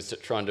been doing is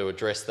trying to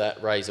address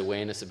that, raise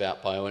awareness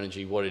about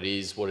bioenergy, what it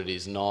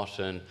is not,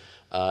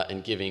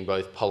 and giving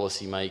both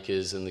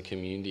policymakers and the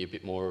community a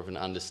bit more of an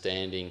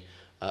understanding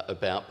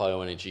about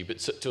bioenergy. But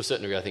to a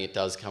certain degree, I think it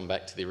does come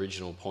back to the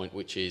original point,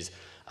 which is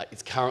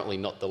it's currently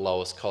not the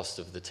lowest cost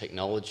of the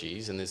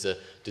technologies, and there's a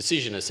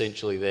decision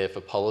essentially there for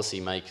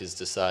policymakers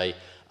to say,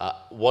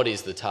 what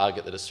is the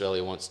target that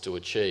Australia wants to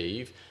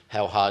achieve,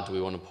 how hard do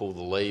we want to pull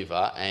the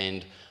lever,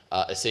 and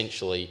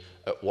essentially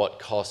at what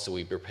cost are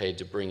we prepared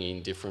to bring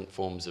in different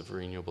forms of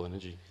renewable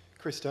energy.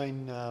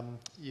 Christine,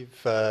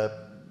 you've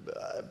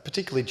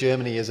particularly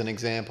Germany as an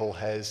example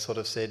has sort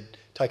of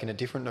taken a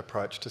different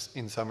approach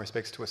in some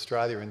respects to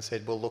Australia and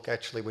said, well, look,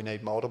 actually we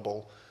need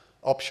multiple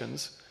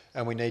options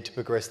and we need to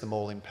progress them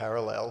all in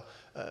parallel.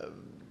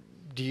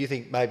 Do you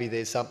think maybe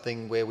there's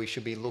something where we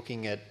should be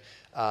looking at,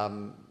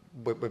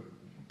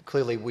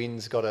 clearly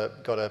wind's got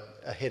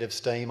a head of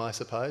steam, I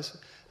suppose.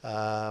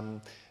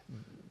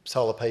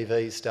 Solar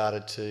PV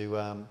started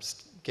to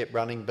get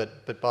running,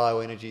 but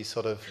bioenergy is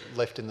sort of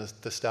left in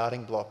the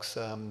starting blocks.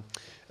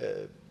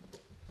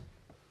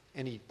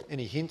 Any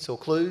hints or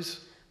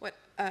clues? Well,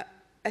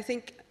 I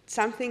think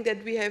something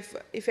that we have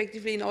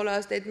effectively in all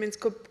our statements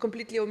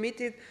completely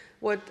omitted,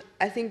 what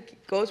I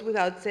think goes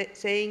without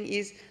saying,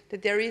 is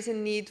that there is a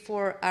need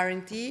for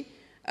R&D,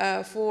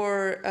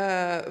 for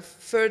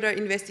further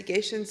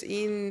investigations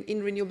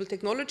in renewable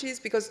technologies,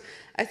 because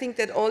I think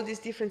that all these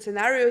different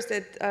scenarios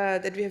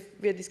that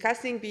we are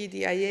discussing, be it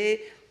the IEA,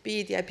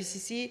 be it the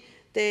IPCC,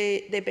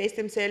 they base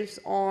themselves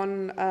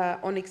on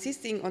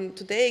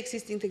today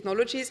existing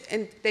technologies,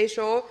 and they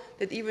show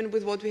that even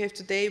with what we have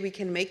today, we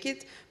can make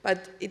it.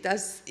 But it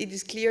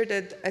is clear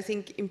that I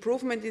think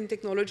improvement in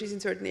technologies in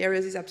certain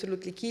areas is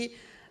absolutely key,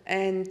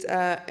 and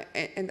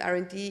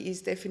R&D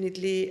is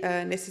definitely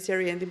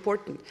necessary and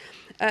important.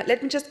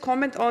 Let me just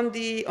comment on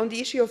the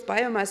issue of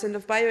biomass and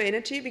of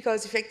bioenergy,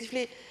 because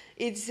effectively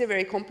it's a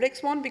very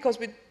complex one, because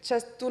we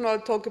just do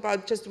not talk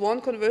about just one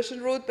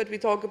conversion route, but we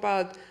talk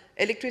about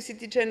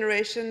electricity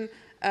generation,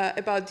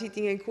 about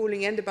heating and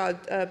cooling, and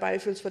about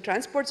biofuels for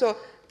transport. So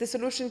the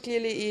solution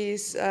clearly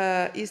is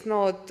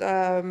not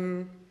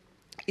the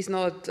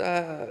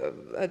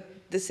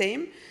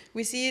same.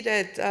 We see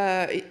that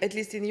at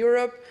least in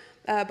Europe,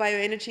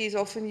 bioenergy is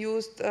often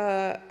used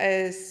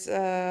as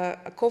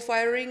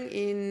co-firing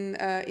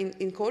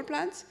in coal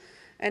plants,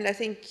 and I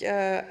think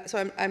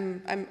so.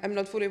 I'm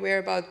not fully aware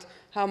about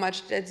how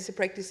much that is a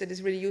practice that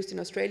is really used in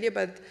Australia,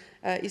 but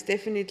is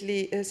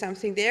definitely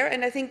something there.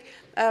 And I think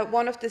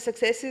one of the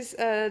successes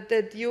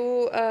that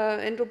you,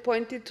 Andrew,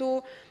 pointed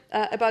to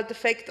about the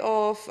fact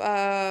of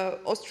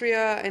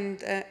Austria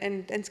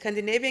and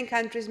Scandinavian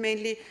countries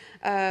mainly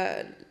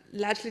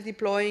largely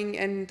deploying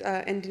and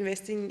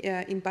investing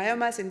in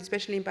biomass, and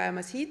especially in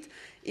biomass heat,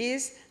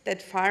 is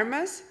that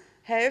farmers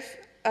have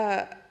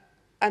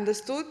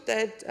understood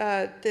that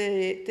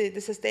the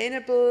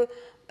sustainable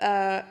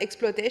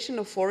exploitation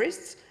of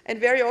forests, and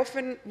very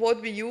often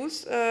what we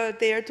use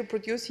there to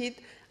produce heat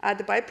are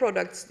the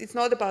byproducts. It's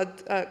not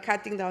about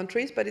cutting down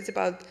trees, but it's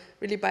about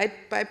really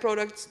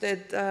byproducts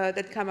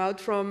that come out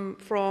from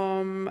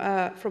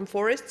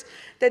forests.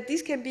 That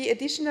these can be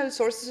additional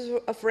sources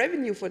of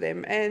revenue for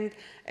them, and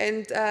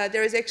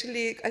there is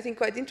actually, I think,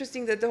 quite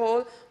interesting that the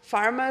whole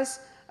farmers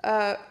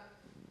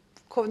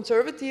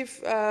conservative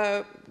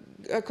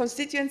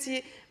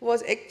constituency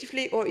was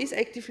actively or is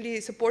actively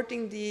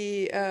supporting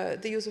the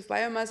use of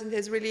biomass, and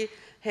has really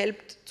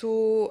helped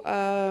to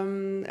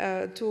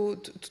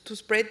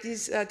spread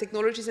these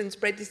technologies and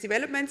spread these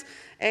developments.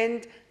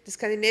 And the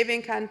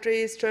Scandinavian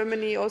countries,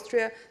 Germany,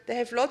 Austria, they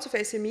have lots of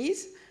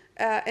SMEs.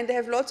 And they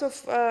have lots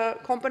of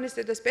companies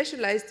that are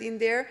specialized in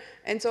there,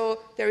 and so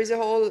there is a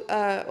whole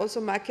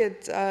also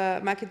market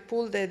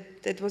pool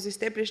that was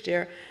established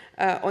there.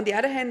 On the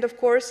other hand, of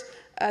course,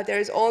 there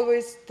is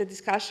always the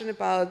discussion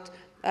about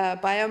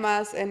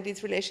biomass and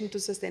its relation to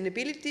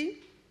sustainability,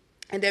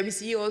 and there we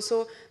see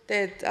also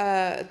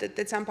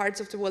that some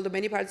parts of the world, or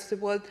many parts of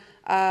the world,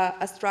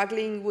 are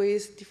struggling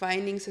with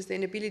defining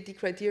sustainability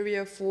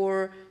criteria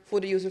for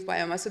the use of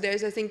biomass. So there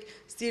is, I think,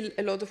 still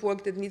a lot of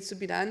work that needs to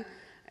be done,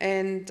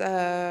 and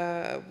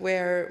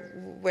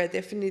where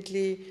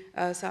definitely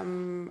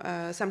some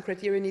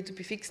criteria need to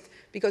be fixed,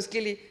 because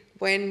clearly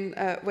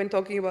when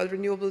talking about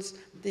renewables,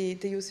 the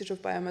usage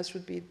of biomass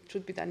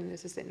should be done in a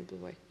sustainable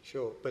way.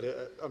 Sure, but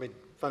I mean,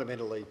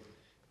 fundamentally,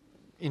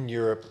 in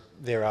Europe,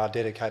 there are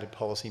dedicated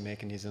policy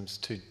mechanisms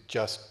to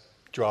just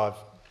drive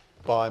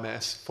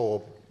biomass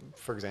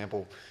for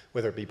example,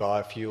 whether it be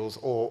biofuels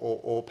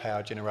or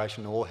power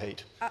generation or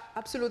heat.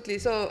 Absolutely.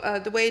 So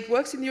the way it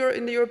works in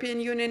the European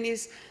Union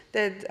is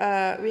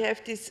that we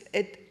have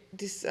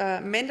this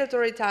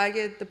mandatory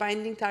target, the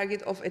binding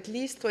target of at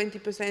least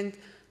 20%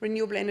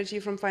 renewable energy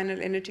from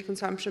final energy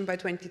consumption by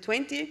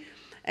 2020.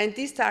 And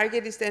this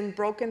target is then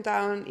broken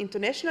down into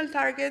national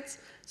targets.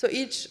 So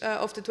each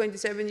of the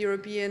 27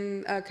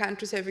 European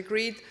countries have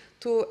agreed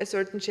to a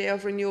certain share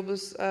of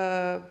renewables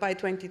by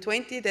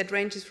 2020. That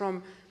ranges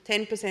from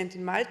 10%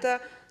 in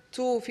Malta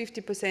to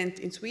 50%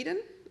 in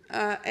Sweden.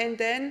 And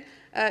then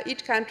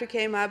each country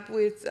came up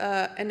with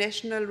a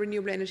national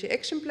renewable energy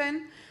action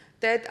plan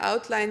that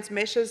outlines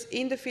measures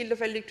in the field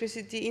of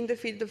electricity, in the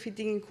field of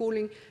heating and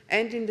cooling,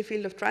 and in the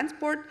field of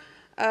transport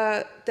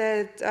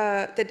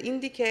that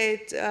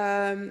indicate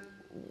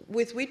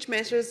with which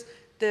measures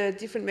the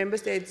different member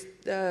states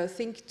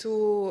think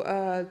to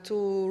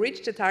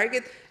reach the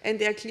target, and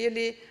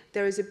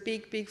there is a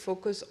big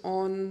focus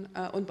on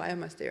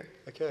biomass there.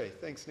 Okay,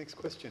 thanks. Next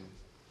question.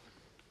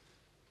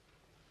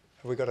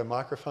 Have we got a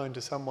microphone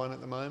to someone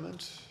at the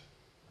moment?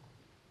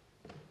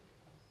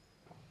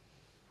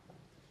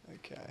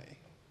 Okay.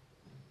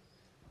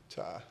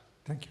 Ta.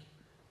 Thank you.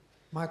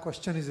 My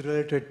question is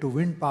related to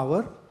wind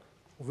power,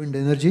 wind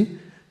energy.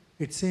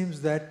 It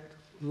seems that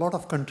a lot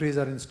of countries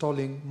are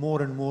installing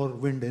more and more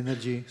wind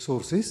energy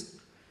sources.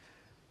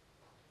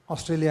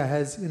 Australia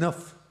has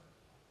enough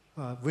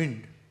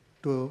wind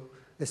to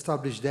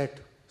establish that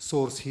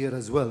source here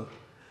as well.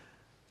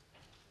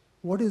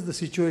 What is the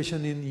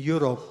situation in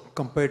Europe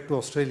compared to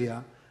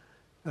Australia?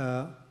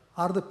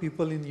 are the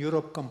people in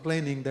Europe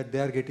complaining that they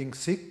are getting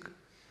sick?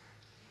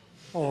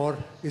 Or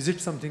is it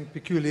something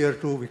peculiar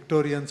to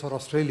Victorians or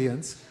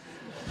Australians,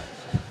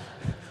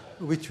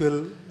 which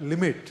will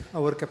limit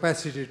our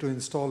capacity to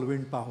install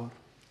wind power?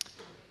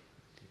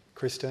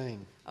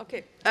 Christine.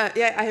 Okay.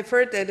 Yeah, I have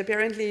heard that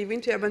apparently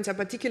wind turbines are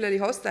particularly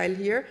hostile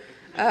here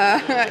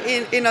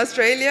in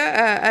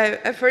Australia.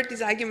 I've heard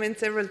this argument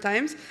several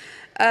times.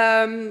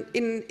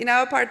 In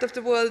our part of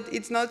the world,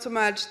 it's not so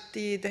much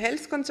the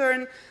health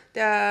concern.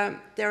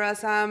 There are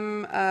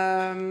some,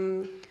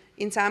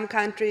 in some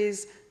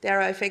countries, there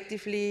are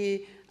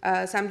effectively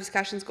some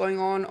discussions going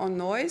on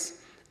noise.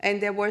 And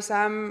there were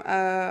some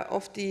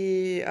of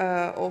the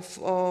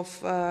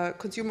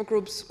consumer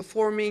groups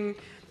forming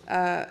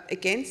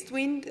against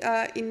wind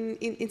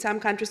in some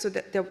countries, so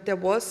that there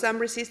was some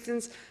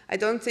resistance. I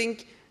don't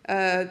think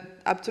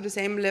up to the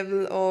same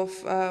level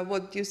of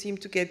what you seem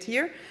to get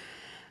here.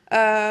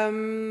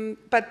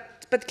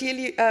 But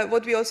clearly,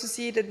 what we also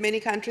see that many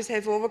countries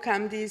have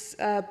overcome this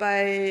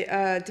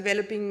by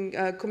developing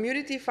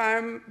community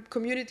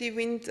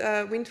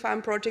wind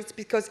farm projects,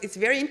 because it's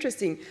very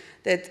interesting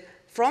that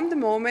from the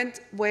moment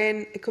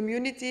when a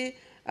community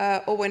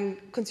or when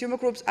consumer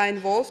groups are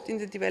involved in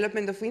the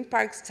development of wind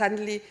parks,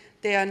 suddenly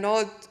they are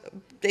not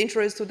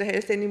dangerous to the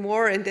health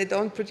anymore, and they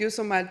don't produce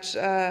so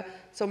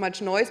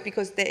much noise,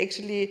 because they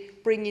actually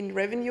bring in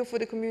revenue for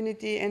the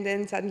community, and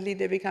then suddenly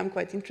they become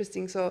quite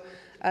interesting. So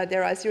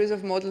there are a series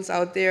of models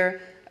out there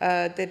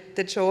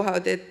that show how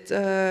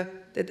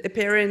that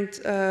apparent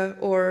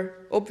or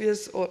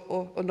obvious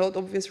or not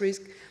obvious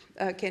risk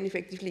can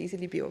effectively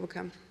easily be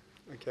overcome.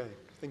 Okay,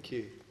 thank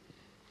you.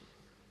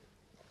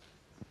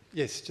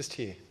 Yes, just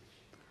here.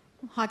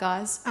 Hi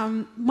guys,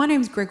 my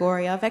name's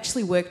Gregoria. I've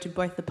actually worked in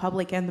both the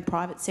public and the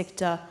private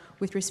sector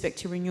with respect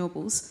to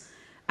renewables.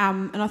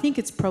 And I think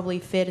it's probably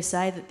fair to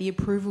say that the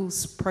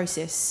approvals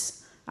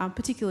process,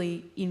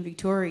 particularly in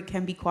Victoria,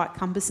 can be quite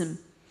cumbersome.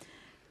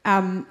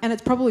 And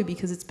it's probably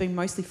because it's been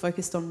mostly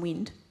focused on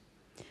wind.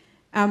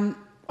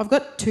 I've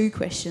got two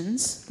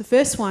questions. The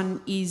first one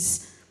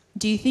is,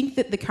 do you think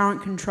that the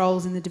current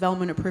controls in the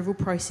development approval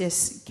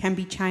process can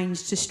be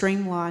changed to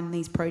streamline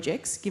these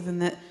projects, given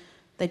that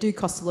they do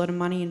cost a lot of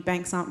money and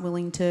banks aren't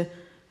willing to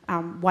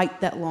wait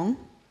that long?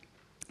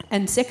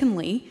 And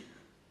secondly,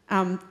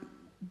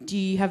 do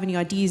you have any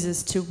ideas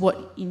as to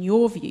what, in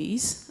your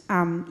views,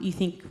 you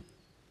think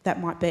that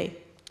might be?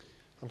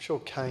 I'm sure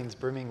Kane's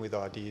brimming with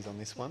ideas on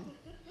this one.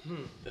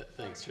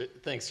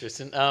 Thanks,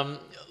 Tristan.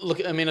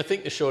 Look, I mean, I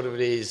think the short of it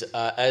is,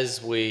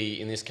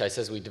 in this case,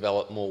 as we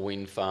develop more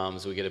wind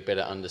farms, we get a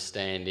better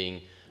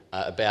understanding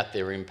about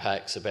their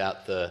impacts,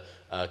 about the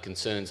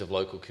concerns of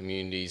local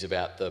communities,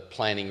 about the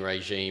planning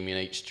regime in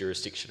each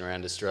jurisdiction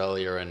around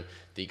Australia, and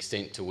the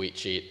extent to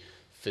which it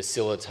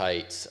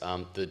facilitates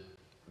the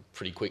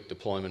pretty quick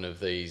deployment of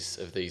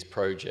these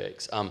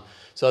projects.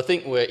 So I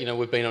think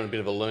we've been on a bit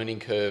of a learning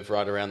curve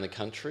right around the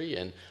country,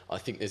 and I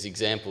think there's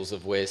examples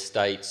of where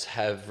states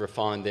have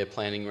refined their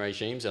planning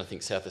regimes, and I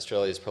think South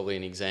Australia is probably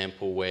an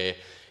example where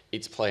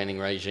its planning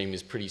regime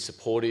is pretty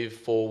supportive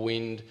for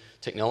wind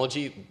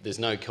technology. There's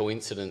no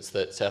coincidence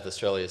that South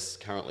Australia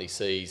currently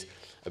sees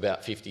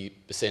about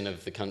 50%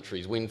 of the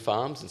country's wind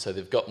farms, and so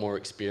they've got more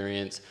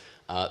experience.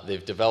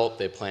 They've developed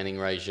their planning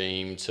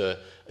regime to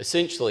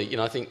essentially,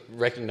 I think,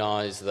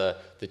 recognise the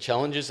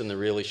challenges and the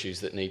real issues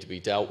that need to be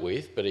dealt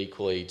with, but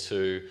equally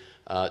to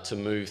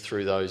move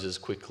through those as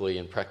quickly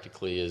and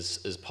practically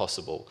as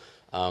possible.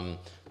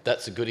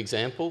 That's a good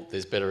example.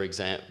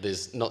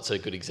 There's not so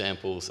good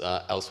examples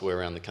elsewhere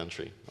around the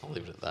country. I'll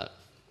leave it at that.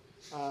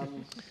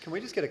 Can we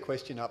just get a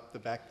question up the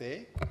back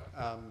there?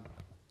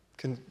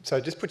 So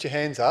just put your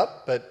hands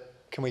up, but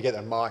can we get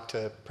a mic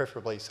to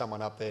preferably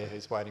someone up there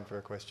who's waiting for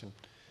a question?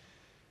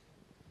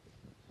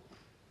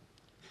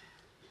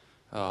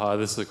 Hi,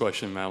 this is a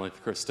question mainly for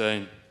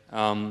Christine.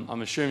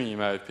 I'm assuming you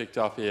may have picked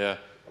up here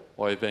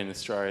while you've been in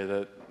Australia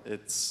that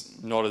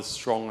it's not as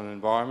strong an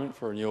environment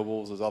for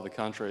renewables as other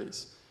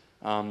countries.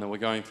 And we're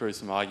going through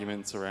some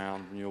arguments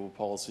around renewable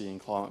policy and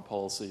climate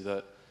policy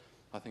that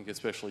I think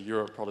especially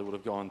Europe probably would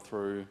have gone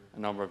through a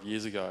number of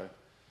years ago.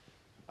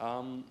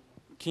 Can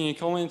you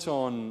comment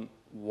on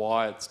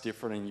why it's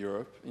different in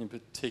Europe, in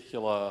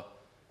particular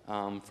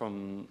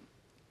from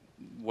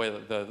whether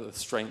the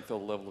strength or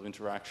level of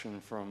interaction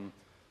from,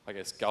 I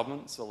guess,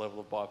 governments, the level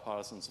of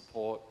bipartisan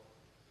support,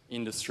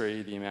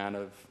 industry, the amount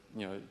of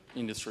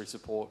industry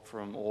support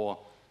from, or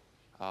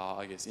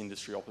I guess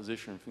industry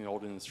opposition from the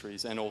old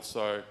industries, and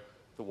also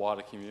the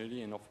wider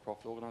community and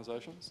not-for-profit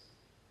organisations?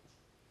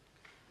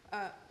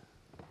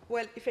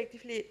 Well,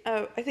 effectively,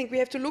 I think we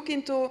have to look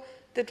into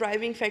the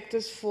driving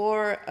factors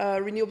for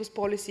renewables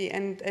policy,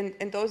 and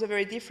those are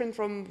very different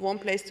from one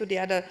place to the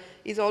other.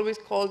 It's always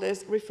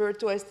referred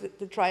to as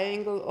the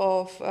triangle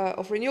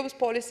of renewables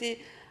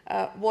policy.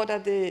 What are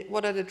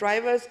the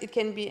drivers? It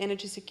can be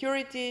energy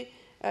security,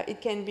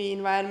 it can be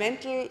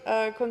environmental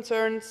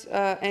concerns,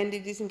 and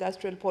it is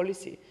industrial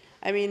policy.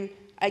 I mean,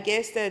 I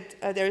guess that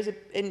there is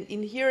an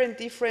inherent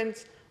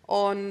difference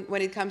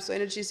when it comes to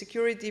energy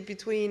security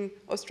between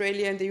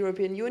Australia and the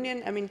European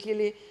Union. I mean,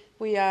 clearly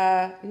we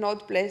are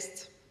not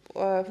blessed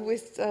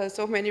with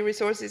so many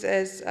resources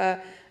as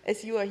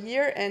you are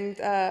here, and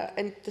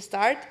the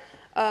start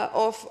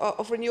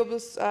of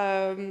renewables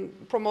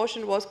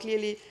promotion was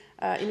clearly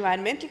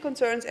environmental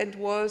concerns and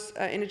was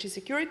energy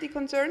security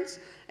concerns,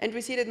 and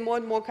we see that more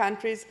and more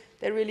countries,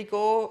 they really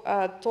go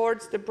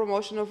towards the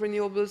promotion of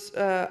renewables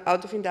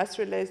out of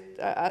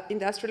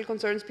industrial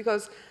concerns,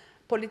 because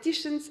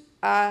politicians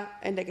are,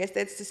 and I guess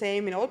that's the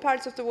same in all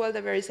parts of the world,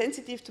 are very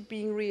sensitive to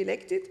being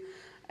re-elected.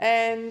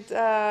 And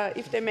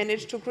if they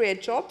manage to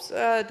create jobs,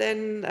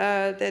 then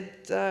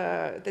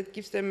that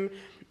gives them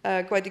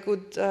quite a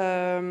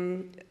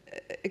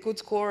good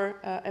score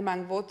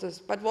among voters.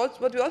 But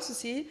what we also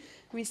see,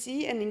 we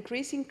see an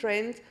increasing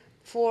trend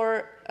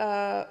for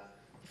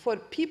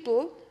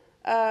people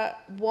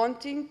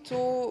wanting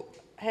to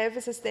have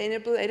a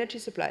sustainable energy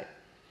supply.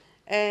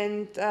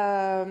 And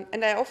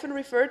I often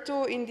refer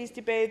to in these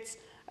debates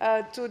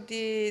to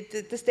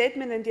the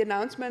statement and the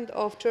announcement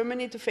of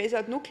Germany to phase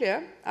out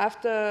nuclear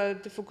after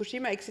the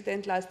Fukushima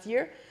accident last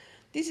year.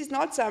 This is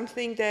not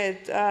something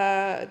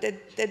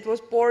that was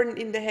born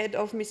in the head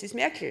of Mrs.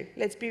 Merkel.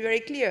 Let's be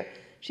very clear.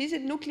 She's a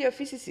nuclear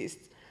physicist.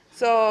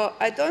 So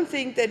I don't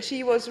think that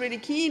she was really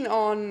keen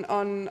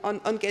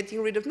on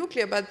getting rid of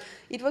nuclear, but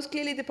it was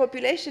clearly the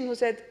population who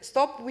said,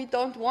 stop, we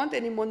don't want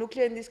any more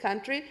nuclear in this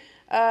country.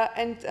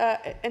 And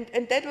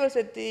that was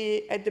at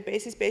the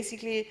basis,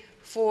 basically,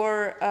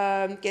 for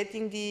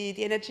getting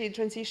the energy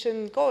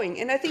transition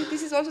going. And I think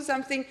this is also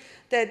something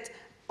that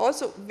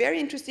also very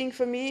interesting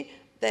for me,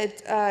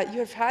 that you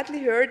have hardly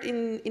heard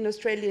in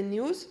Australian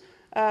news.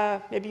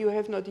 Maybe you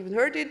have not even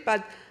heard it,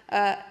 but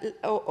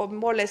or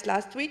more or less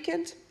last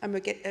weekend, I'm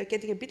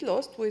getting a bit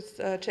lost with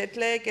jet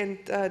lag and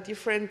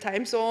different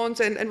time zones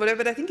and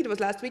whatever, but I think it was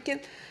last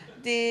weekend,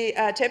 the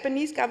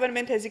Japanese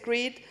government has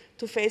agreed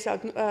to phase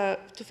out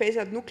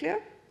nuclear.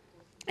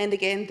 And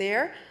again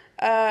there,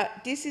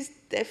 this is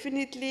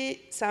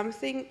definitely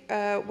something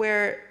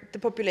where the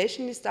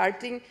population is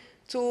starting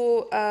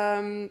to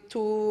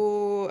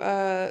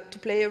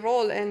play a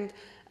role. And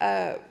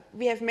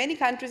we have many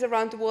countries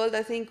around the world,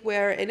 I think,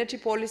 where energy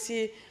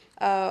policy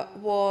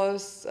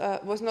was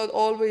not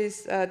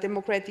always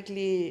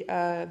democratically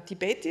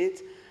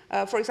debated.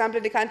 For example,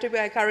 in the country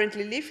where I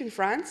currently live, in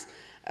France,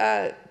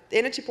 the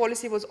energy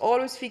policy was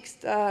always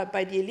fixed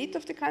by the elite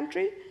of the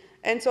country,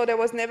 and so there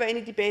was never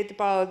any debate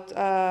about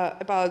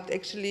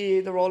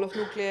actually the role of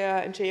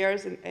nuclear and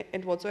shares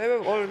and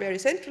whatsoever, all very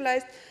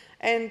centralized.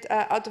 And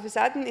out of a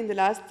sudden, in the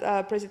last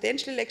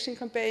presidential election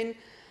campaign,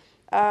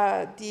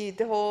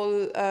 the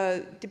whole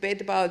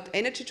debate about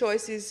energy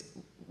choices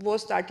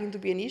was starting to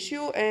be an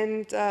issue,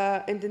 and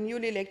the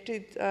newly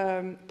elected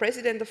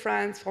president of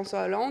France,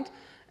 François Hollande,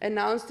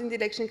 announced in the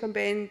election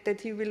campaign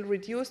that he will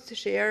reduce the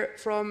share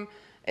from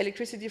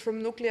electricity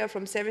from nuclear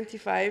from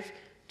 75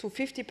 to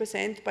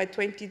 50% by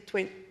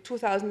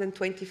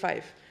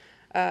 2025.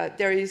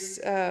 There is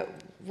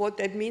what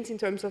that means in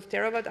terms of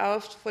terawatt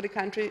hours for the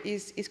country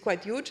is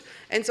quite huge,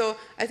 and so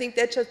I think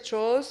that just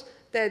shows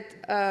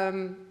that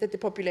that the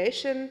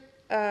population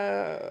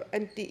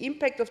and the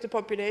impact of the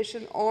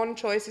population on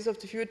choices of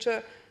the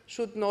future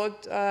should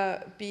not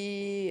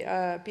be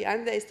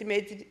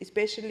underestimated,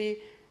 especially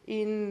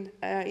in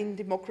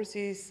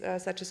democracies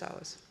such as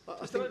ours. I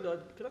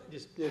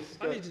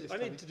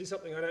need to do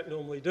something I don't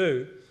normally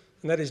do,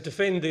 and that is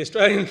defend the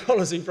Australian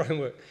policy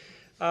framework.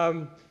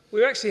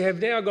 We actually have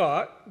now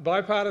got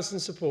bipartisan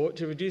support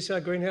to reduce our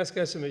greenhouse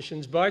gas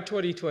emissions by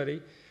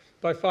 2020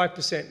 by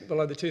 5%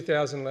 below the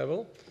 2000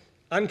 level,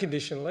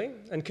 unconditionally,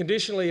 and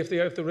conditionally if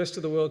the rest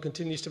of the world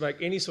continues to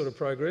make any sort of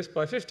progress,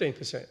 by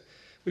 15%.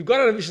 We've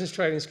got an emissions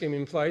trading scheme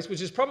in place,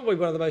 which is probably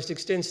one of the most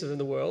extensive in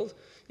the world,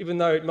 even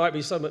though it might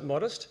be somewhat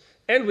modest,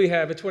 and we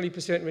have a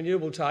 20%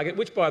 renewable target,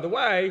 which, by the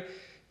way,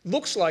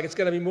 looks like it's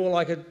going to be more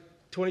like a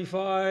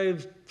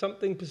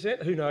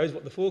 25-something%, who knows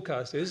what the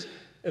forecast is,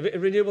 of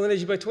renewable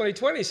energy by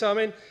 2020. So, I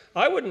mean,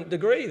 I wouldn't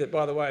agree that,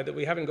 by the way, that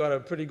we haven't got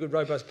a pretty good,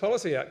 robust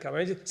policy outcome.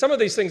 I mean, some of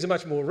these things are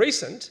much more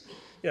recent,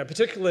 you know,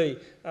 particularly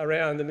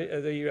around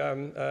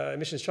the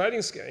emissions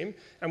trading scheme,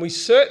 and we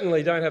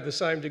certainly don't have the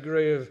same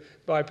degree of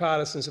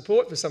bipartisan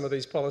support for some of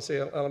these policy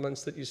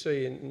elements that you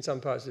see in some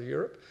parts of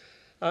Europe.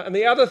 And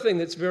the other thing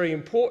that's very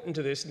important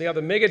to this, and the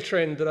other mega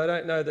trend that I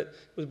don't know that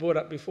was brought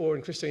up before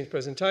in Christine's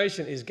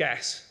presentation, is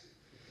gas.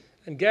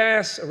 And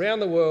gas around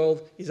the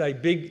world is a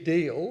big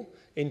deal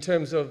in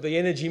terms of the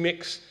energy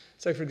mix.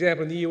 So, for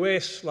example, in the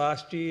US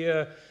last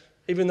year,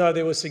 even though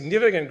there was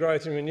significant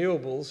growth in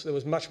renewables, there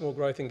was much more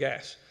growth in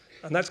gas.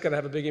 And that's going to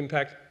have a big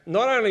impact,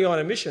 not only on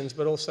emissions,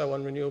 but also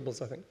on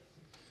renewables, I think.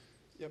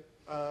 Yep.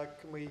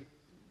 Can we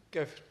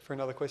go for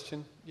another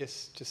question?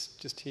 Yes,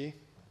 just here.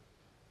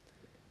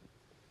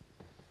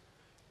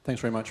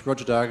 Thanks very much.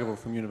 Roger Dargaville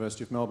from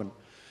University of Melbourne.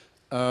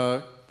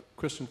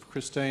 Question for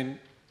Christine.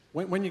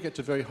 When you get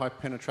to very high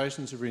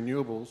penetrations of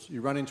renewables,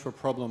 you run into a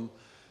problem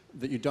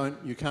that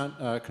you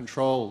can't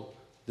control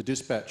the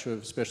dispatch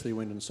of especially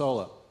wind and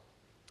solar.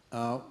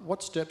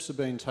 What steps are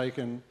being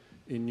taken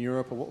in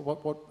Europe, or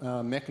what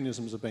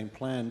mechanisms are being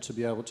planned to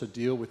be able to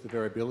deal with the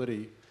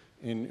variability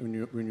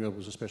in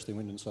renewables, especially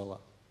wind and solar?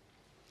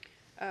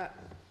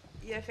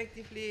 Yeah,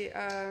 effectively,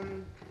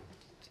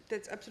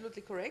 that's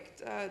absolutely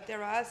correct.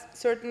 There are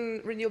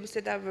certain renewables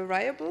that are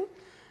variable.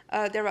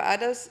 There are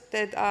others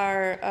that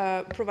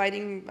are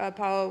providing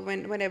power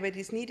whenever it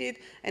is needed,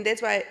 and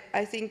that's why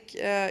I think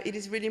it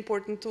is really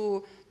important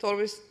to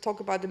always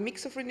talk about the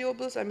mix of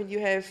renewables. I mean, you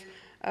have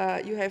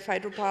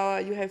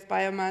hydropower, you have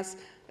biomass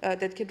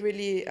that can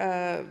really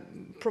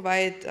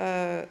provide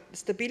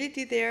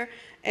stability there,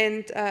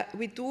 and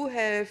we do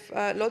have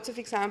lots of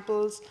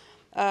examples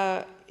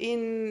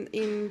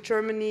in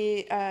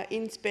Germany,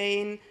 in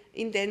Spain,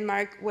 in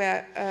Denmark,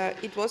 where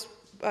it was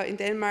in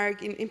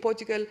Denmark, in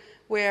Portugal,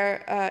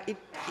 where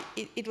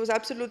it was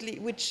absolutely,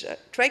 which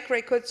track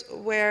records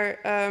where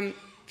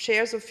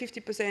shares of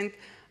 50%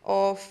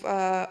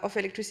 of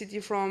electricity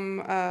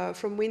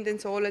from wind and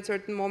solar at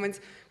certain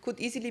moments could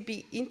easily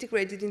be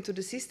integrated into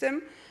the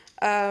system.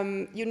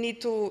 You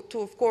need to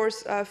of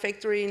course,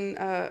 factor in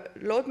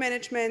load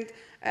management,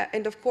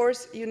 and of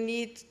course, you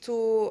need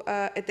to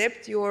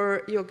adapt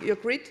your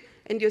grid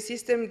and your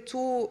system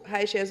to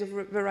high shares of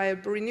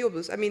variable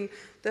renewables. I mean,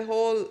 the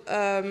whole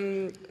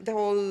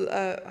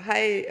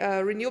high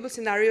renewable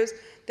scenarios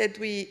that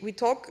we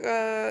talk,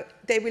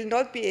 they will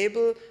not be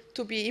able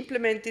to be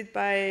implemented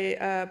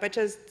by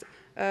just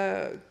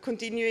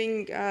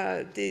continuing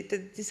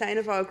the design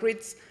of our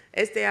grids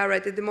as they are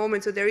right at the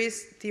moment. So there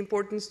is the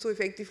importance to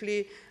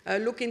effectively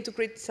look into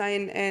grid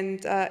design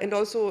and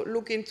also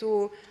look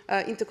into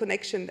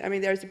interconnection. I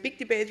mean, there's a big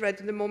debate right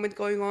at the moment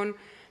going on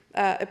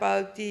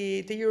about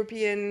the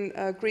European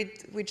grid,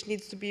 which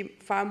needs to be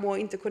far more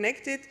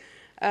interconnected,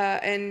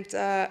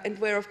 and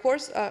where, of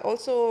course,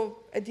 also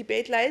a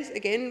debate lies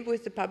again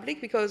with the public,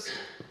 because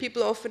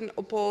people often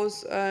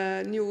oppose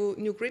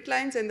new grid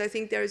lines, and I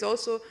think there is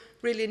also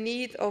really a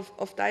need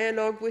of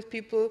dialogue with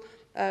people,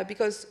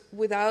 because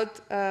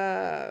without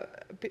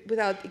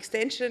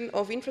extension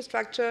of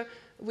infrastructure,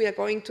 we are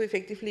going to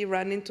effectively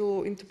run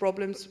into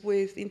problems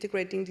with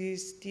integrating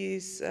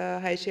these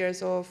high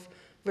shares of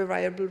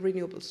variable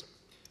renewables.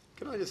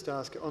 Can I just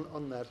ask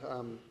on that,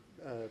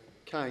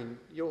 Kane,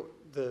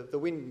 the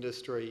wind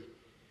industry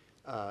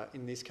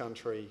in this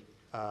country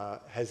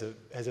has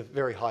a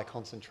very high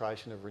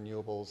concentration of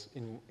renewables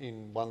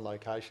in one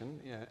location,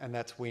 and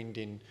that's wind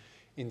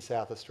in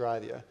South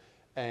Australia,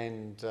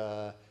 and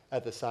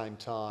at the same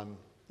time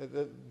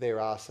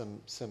there are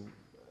some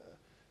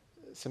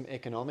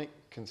economic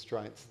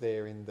constraints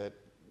there, in that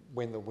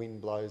when the wind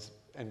blows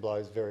and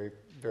blows very,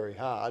 very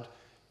hard,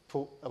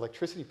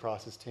 electricity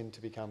prices tend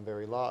to become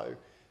very low.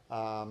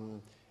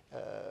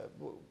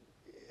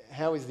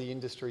 How is the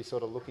industry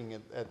sort of looking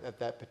at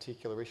that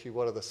particular issue?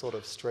 What are the sort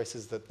of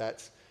stresses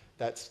that's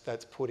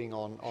putting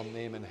on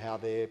them, and how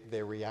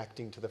they're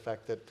reacting to the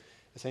fact that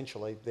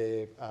essentially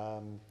the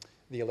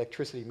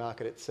electricity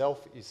market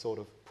itself is sort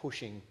of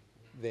pushing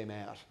them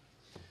out?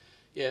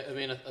 Yeah, I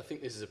mean, I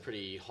think this is a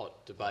pretty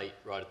hot debate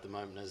right at the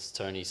moment, as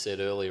Tony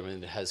said earlier. I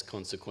mean, it has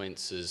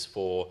consequences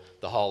for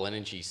the whole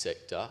energy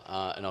sector,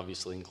 and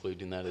obviously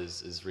including that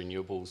is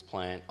renewables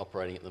plant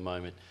operating at the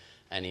moment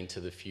and into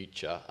the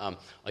future.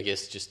 I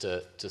guess just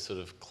to sort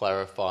of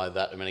clarify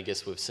that, I mean, I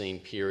guess we've seen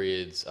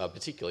periods,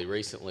 particularly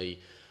recently,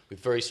 with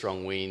very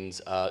strong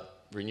winds,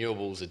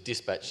 renewables are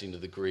dispatched into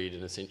the grid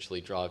and essentially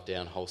drive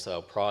down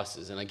wholesale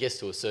prices. And I guess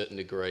to a certain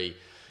degree,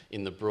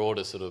 in the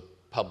broader sort of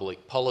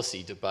public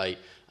policy debate,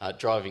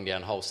 driving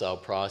down wholesale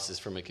prices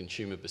from a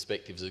consumer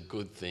perspective is a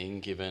good thing,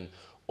 given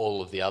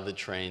all of the other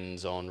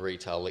trends on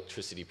retail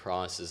electricity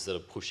prices that are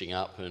pushing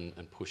up and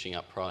pushing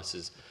up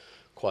prices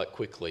quite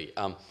quickly.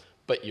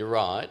 But you're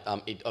right,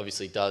 it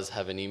obviously does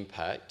have an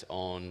impact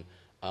on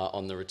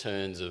the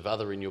returns of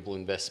other renewable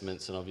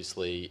investments, and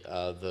obviously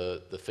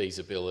the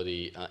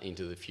feasibility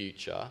into the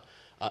future.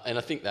 And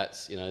I think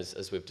that's,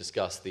 as we've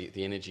discussed,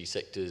 the energy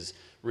sectors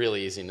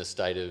really is in a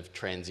state of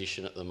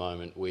transition at the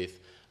moment, with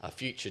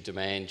future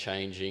demand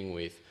changing,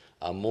 with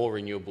more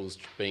renewables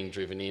being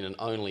driven in, and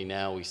only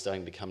now we're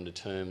starting to come to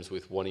terms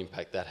with what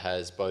impact that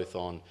has both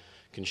on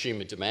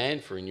consumer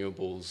demand for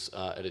renewables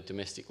at a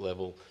domestic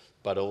level,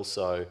 but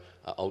also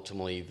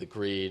ultimately the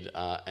grid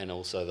and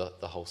also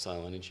the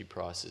wholesale energy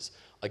prices.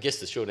 I guess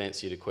the short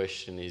answer to your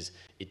question is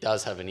it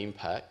does have an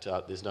impact.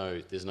 There's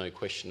no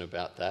question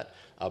about that.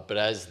 But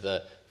as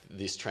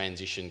this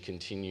transition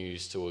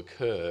continues to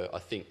occur, I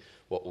think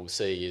what we'll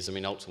see is, I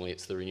mean, ultimately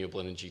it's the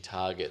renewable energy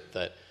target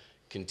that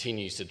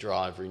continues to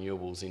drive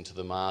renewables into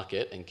the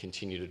market and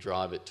continue to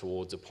drive it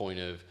towards a point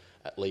of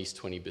at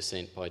least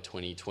 20% by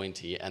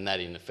 2020, and that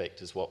in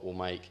effect is what will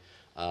make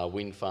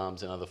wind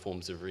farms and other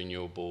forms of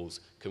renewables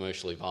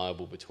commercially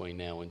viable between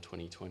now and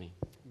 2020.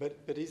 But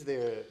is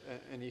there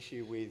an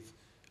issue with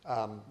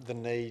the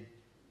need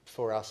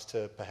for us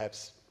to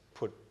perhaps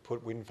put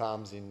wind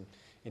farms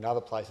in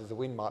other places? The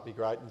wind might be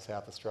great in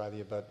South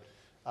Australia, but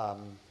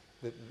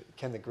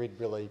can the grid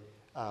really,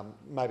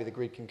 maybe the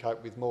grid can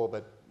cope with more,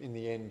 but in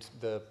the end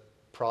the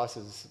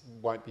prices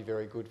won't be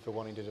very good for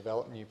wanting to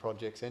develop new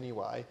projects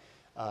anyway,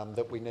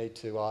 that we need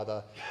to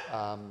either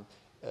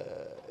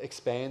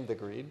expand the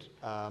grid,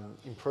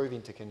 improve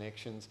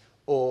interconnections,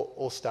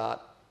 or start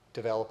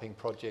developing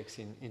projects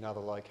in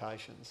other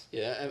locations.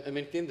 Yeah, I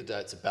mean, at the end of the day,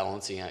 it's a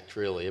balancing act,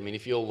 really. I mean,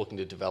 if you're looking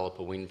to develop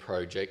a wind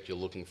project, you're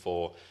looking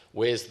for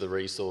where's the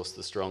resource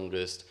the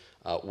strongest,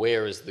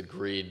 where is the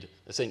grid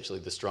essentially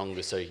the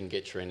strongest so you can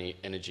get your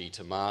energy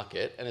to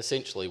market, and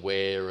essentially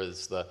where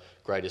is the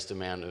greatest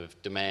amount of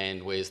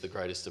demand, where's the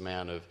greatest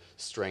amount of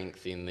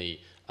strength in the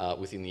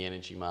within the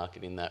energy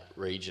market in that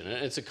region.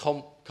 And it's a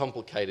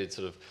complicated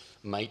sort of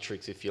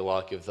matrix, if you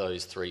like, of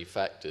those three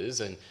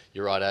factors. And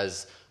you're right,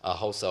 as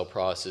wholesale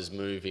prices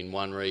move in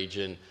one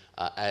region,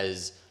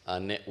 as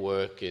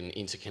network and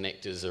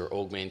interconnectors are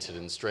augmented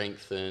and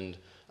strengthened,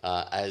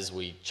 as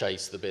we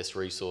chase the best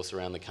resource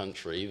around the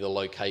country, the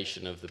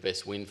location of the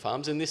best wind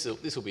farms, and this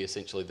will be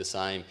essentially the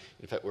same.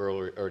 In fact, we're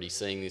already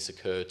seeing this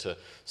occur to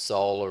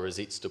solar as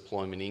its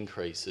deployment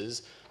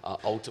increases.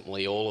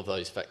 Ultimately, all of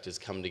those factors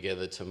come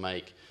together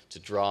to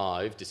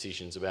drive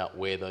decisions about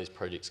where those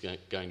projects are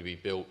going to be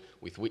built,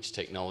 with which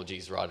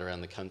technologies right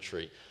around the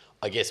country.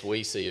 I guess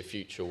we see a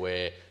future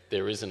where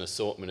there is an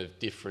assortment of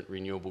different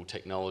renewable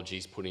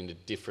technologies put into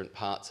different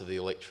parts of the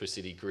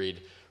electricity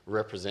grid,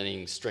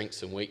 representing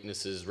strengths and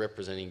weaknesses,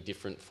 representing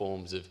different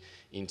forms of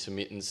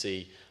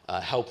intermittency,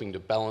 helping to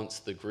balance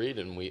the grid,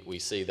 and we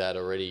see that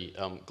already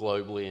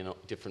globally in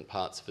different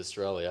parts of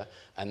Australia,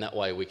 and that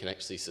way we can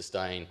actually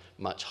sustain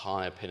much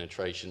higher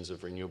penetrations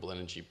of renewable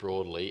energy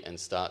broadly and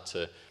start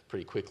to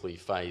pretty quickly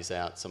phase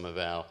out some of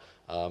our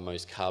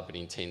most carbon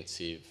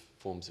intensive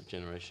forms of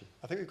generation.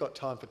 I think we've got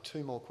time for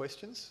 2 more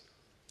questions.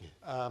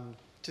 Yeah.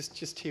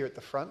 Just here at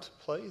the front,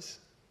 please.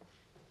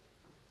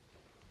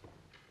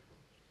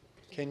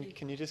 Can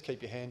you just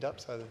keep your hand up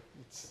so that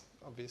it's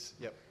obvious?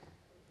 Yep.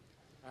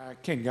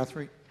 Ken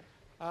Guthrie.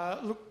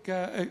 Look,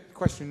 a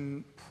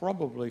question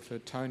probably for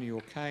Tony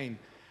or Kane.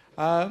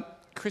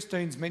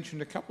 Christine's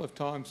mentioned a couple of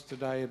times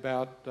today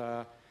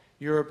about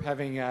Europe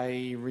having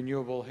a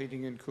renewable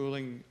heating and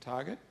cooling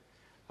target.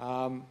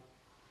 Our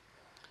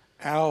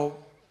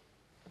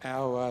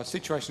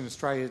situation in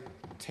Australia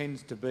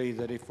tends to be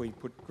that if we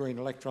put green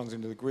electrons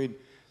into the grid,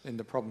 then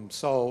the problem's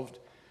solved.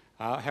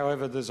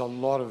 However, there's a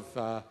lot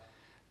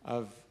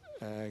of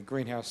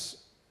greenhouse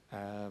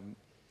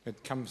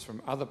that comes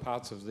from other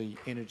parts of the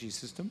energy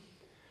system,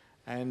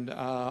 and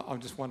I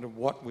just wonder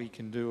what we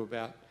can do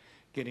about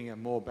getting a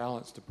more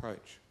balanced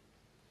approach.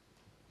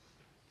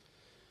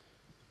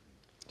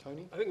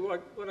 Tony? I think why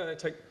don't I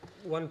take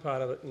one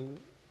part of it, and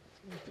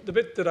the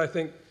bit that I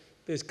think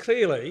there's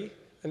clearly,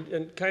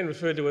 and Kane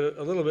referred to it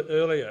a little bit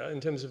earlier in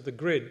terms of the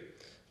grid,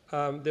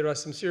 there are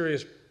some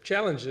serious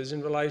challenges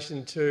in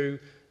relation to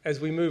as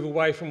we move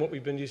away from what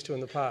we've been used to in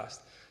the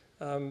past.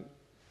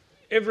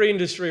 Every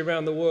industry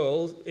around the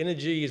world,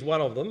 energy is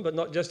one of them, but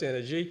not just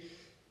energy.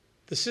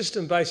 The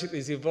system basically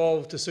has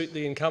evolved to suit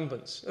the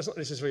incumbents. That's not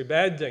necessarily a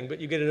bad thing, but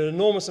you get an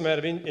enormous amount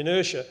of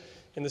inertia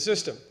in the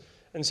system.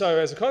 And so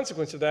as a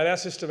consequence of that, our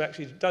system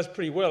actually does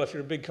pretty well if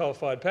you're a big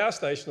coal-fired power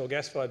station or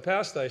gas-fired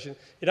power station.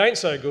 It ain't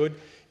so good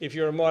if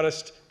you're a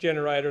modest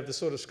generator of the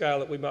sort of scale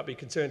that we might be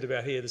concerned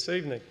about here this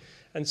evening.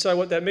 And so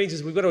what that means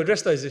is we've got to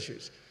address those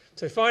issues.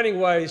 So finding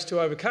ways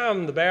to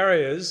overcome the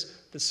barriers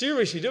that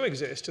seriously do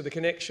exist to the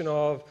connection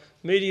of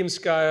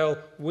medium-scale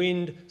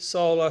wind,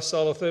 solar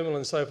thermal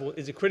and so forth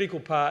is a critical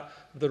part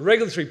of the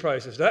regulatory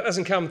process. That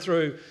doesn't come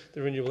through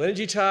the renewable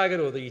energy target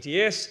or the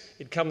ETS,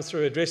 it comes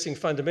through addressing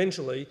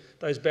fundamentally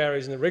those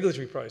barriers in the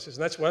regulatory process,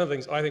 and that's one of the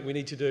things I think we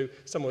need to do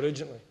somewhat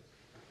urgently.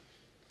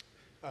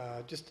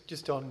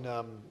 Just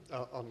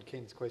on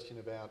Ken's question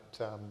about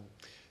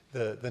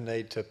the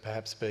need to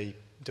perhaps be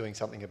doing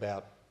something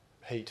about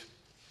heat.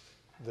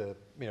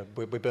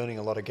 We're burning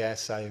a lot of gas,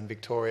 say, in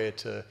Victoria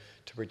to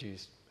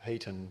produce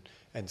heat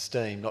and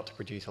steam, not to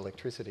produce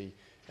electricity,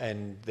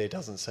 and there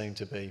doesn't seem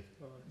to be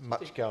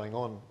much going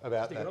on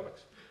about that.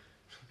 Economics.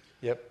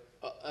 Yep.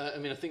 I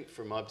mean, I think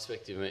from my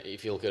perspective,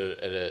 if you look at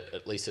it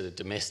at least at a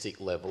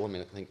domestic level, I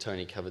mean, I think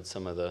Tony covered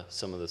some of the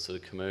sort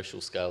of commercial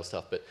scale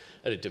stuff, but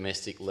at a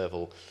domestic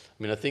level,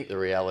 I mean, I think the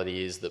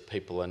reality is that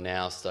people are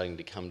now starting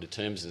to come to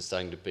terms and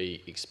starting to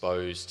be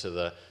exposed to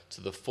the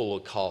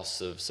fuller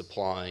costs of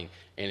supplying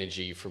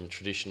energy from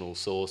traditional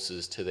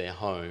sources to their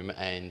home.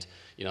 And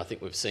I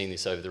think we've seen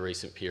this over the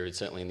recent period,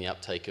 certainly in the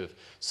uptake of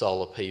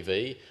solar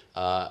PV,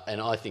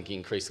 and I think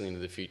increasingly into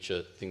the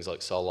future, things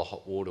like solar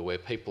hot water, where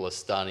people are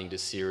starting to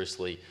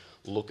seriously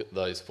look at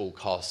those full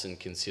costs and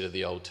consider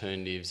the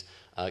alternatives,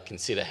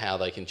 consider how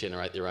they can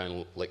generate their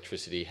own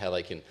electricity, how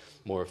they can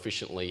more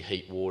efficiently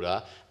heat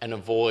water, and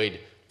avoid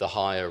the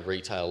higher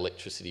retail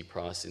electricity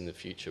price in the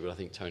future. But I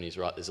think Tony's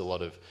right. There's a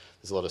lot of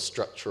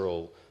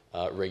structural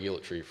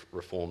regulatory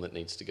reform that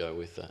needs to go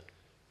with that.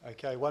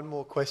 Okay, one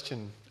more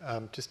question,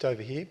 just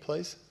over here,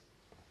 please.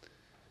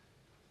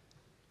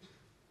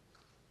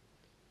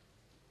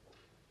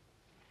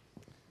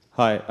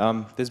 Hi,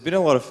 there's been a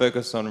lot of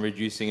focus on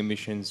reducing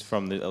emissions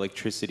from the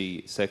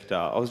electricity sector.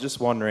 I was just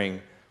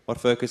wondering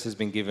what focus has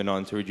been given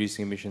on to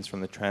reducing emissions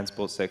from the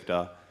transport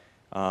sector,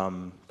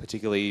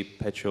 particularly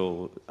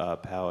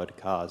petrol-powered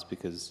cars,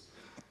 because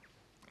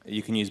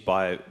you can use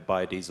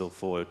biodiesel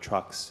for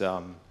trucks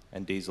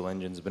and diesel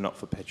engines, but not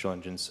for petrol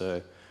engines.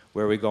 So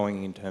where are we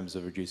going in terms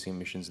of reducing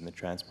emissions in the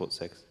transport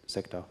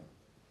sector?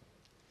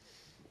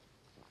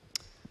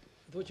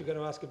 I thought you were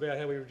going to ask about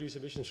how we reduce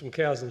emissions from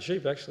cows and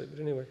sheep, actually, but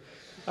anyway.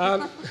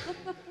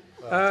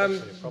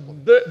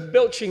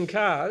 Belching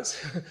cars,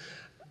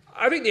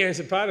 I think the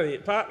answer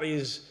partly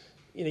is,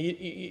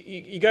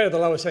 you go to the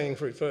lowest hanging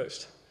fruit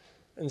first.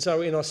 And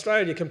so in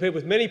Australia, compared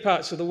with many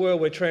parts of the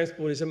world where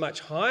transport is a much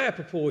higher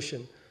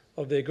proportion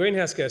of their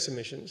greenhouse gas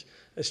emissions,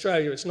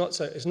 Australia it's not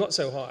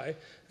so high.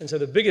 And so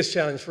the biggest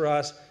challenge for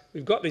us,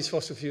 we've got these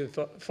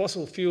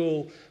fossil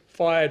fuel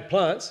fired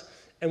plants,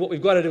 and what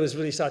we've got to do is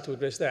really start to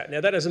address that. Now,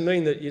 that doesn't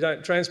mean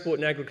that transport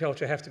and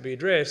agriculture have to be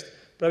addressed,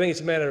 but I think it's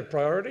a matter of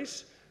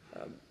priorities.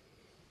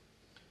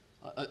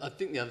 I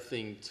think the other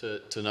thing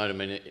to note, I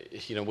mean,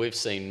 we've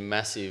seen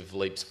massive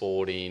leaps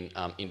forward in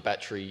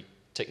battery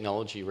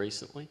technology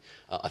recently.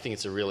 I think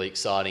it's a really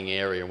exciting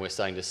area, and we're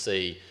starting to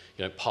see,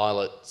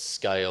 pilot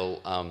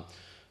scale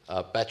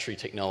battery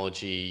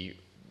technology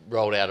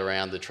rolled out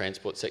around the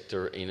transport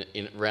sector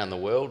around the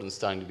world and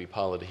starting to be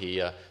piloted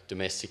here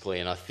domestically.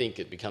 And I think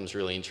it becomes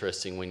really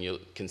interesting when you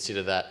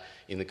consider that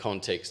in the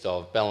context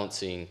of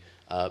balancing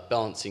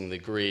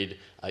the grid,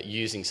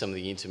 using some of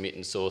the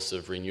intermittent source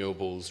of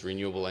renewables,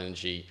 renewable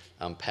energy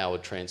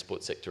powered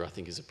transport sector. I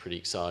think is a pretty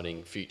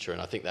exciting future,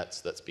 and I think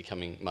that's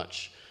becoming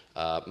much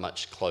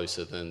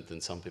closer than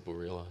some people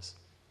realise.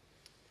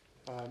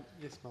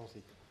 Yes,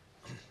 Marty.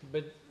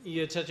 But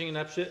you're touching an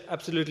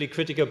absolutely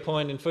critical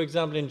point. And for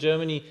example, in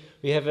Germany,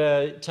 we have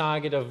a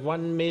target of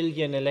 1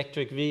 million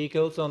electric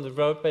vehicles on the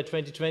road by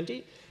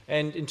 2020.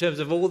 And in terms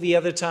of all the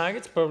other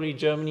targets, probably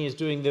Germany is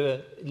doing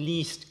the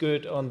least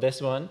good on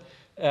this one.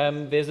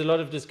 There's a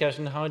lot of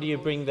discussion, how do you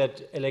bring that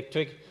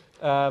electric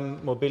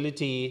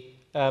mobility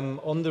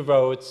on the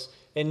roads?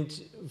 And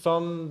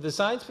from the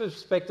science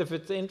perspective,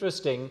 it's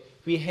interesting.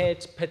 We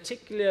had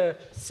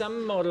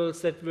some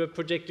models that were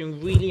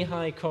projecting really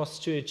high costs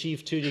to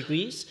achieve 2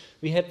 degrees.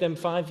 We had them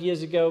 5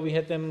 years ago. We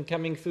had them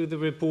coming through the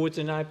reports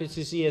in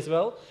IPCC as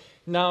well.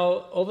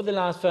 Now, over the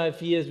last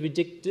 5 years, we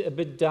digged a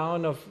bit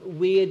down of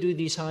where do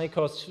these high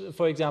costs,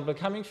 for example,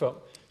 coming from.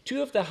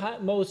 2 of the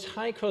most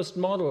high-cost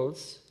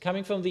models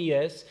coming from the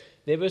US,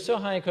 they were so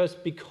high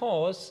cost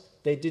because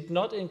they did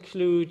not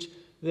include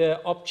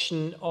the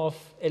option of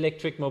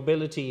electric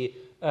mobility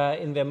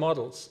in their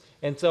models.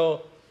 And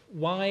so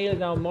while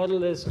now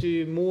modelers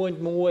do more and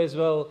more as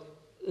well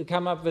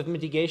come up with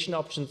mitigation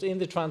options in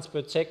the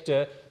transport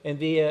sector, and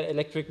their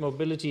electric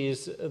mobility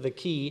is the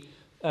key,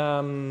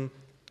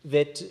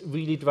 that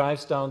really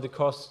drives down the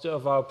cost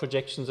of our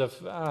projections of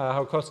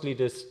how costly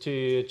it is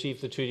to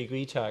achieve the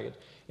 2-degree target.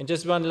 And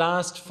just one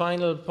last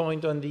final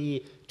point on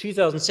the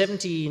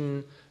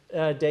 2017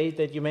 date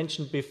that you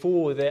mentioned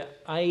before. The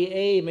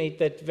IEA made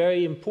that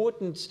very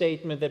important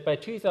statement that by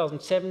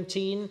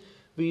 2017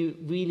 we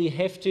really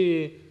have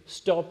to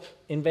stop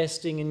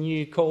investing in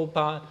new coal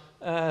power,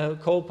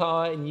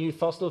 in new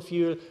fossil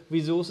fuel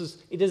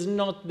resources. It is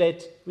not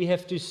that we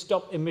have to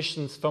stop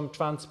emissions from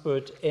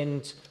transport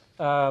and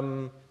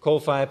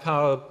coal-fired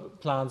power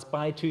plants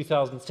by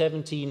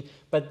 2017,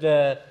 but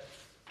the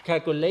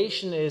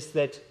calculation is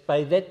that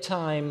by that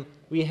time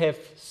we have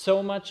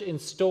so much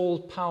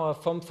installed power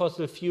from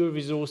fossil fuel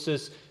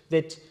resources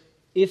that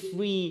if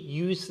we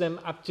use them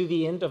up to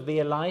the end of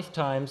their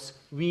lifetimes,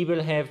 we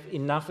will have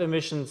enough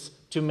emissions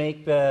to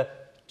make to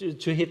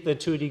hit the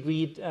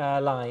 2-degree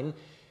line.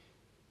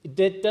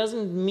 That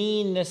doesn't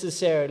mean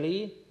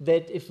necessarily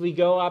that if we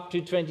go up to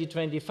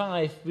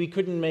 2025, we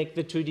couldn't make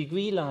the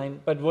 2-degree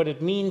line, but what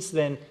it means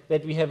then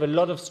that we have a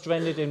lot of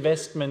stranded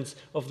investments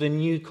of the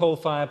new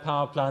coal-fired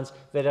power plants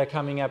that are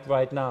coming up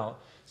right now.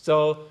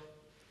 So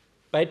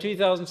by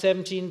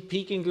 2017,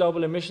 peaking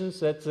global emissions,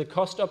 that's the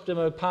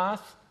cost-optimal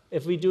path.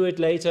 If we do it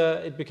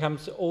later, it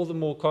becomes all the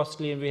more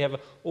costly and we have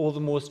all the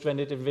more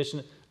stranded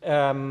investments.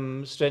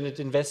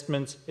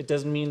 It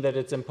doesn't mean that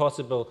it's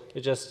impossible,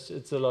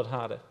 it's a lot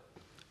harder.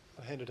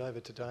 I'll hand it over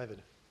to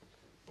David.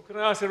 Well, can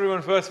I ask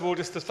everyone, first of all,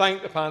 just to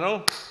thank the panel.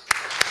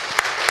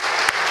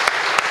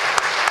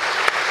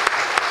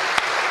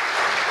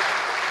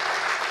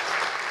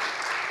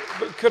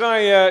 But could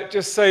I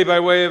just say, by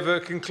way of a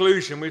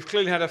conclusion, we've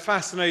clearly had a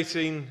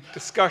fascinating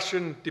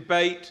discussion,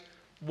 debate,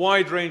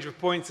 wide range of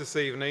points this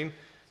evening.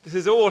 This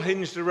is all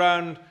hinged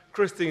around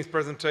Christine's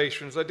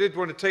presentations. I did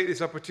want to take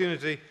this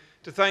opportunity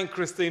to thank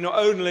Christine not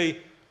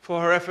only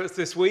for her efforts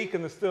this week,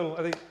 and there's still,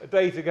 I think, a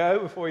day to go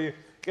before you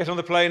get on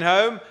the plane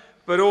home,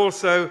 but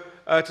also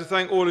to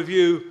thank all of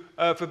you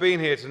for being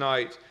here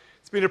tonight.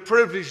 It's been a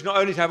privilege not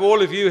only to have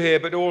all of you here,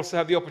 but also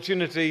have the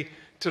opportunity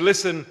to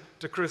listen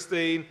to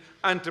Christine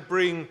and to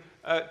bring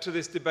to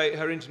this debate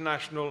her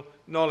international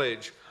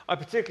knowledge. I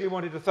particularly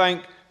wanted to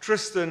thank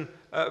Tristan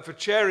for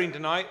chairing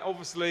tonight,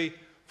 obviously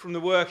from the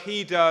work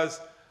he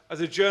does as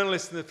a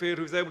journalist in the field,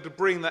 who's able to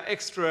bring that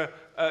extra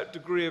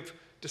degree of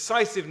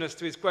decisiveness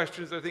to his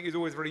questions, I think is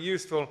always very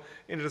useful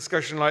in a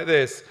discussion like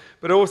this.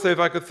 But also, if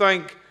I could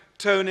thank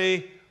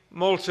Tony,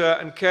 Malta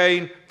and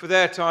Kane for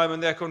their time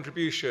and their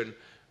contribution.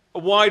 A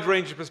wide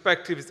range of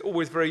perspectives is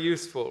always very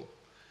useful.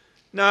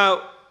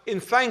 Now, in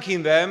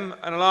thanking them,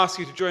 and I'll ask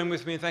you to join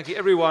with me in thanking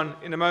everyone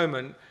in a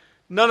moment,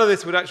 none of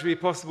this would actually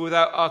be possible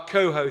without our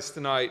co-hosts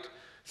tonight.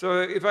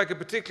 So if I could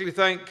particularly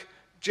thank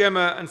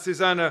Gemma and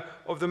Susanna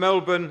of the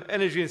Melbourne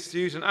Energy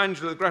Institute and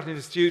Angela of the Grattan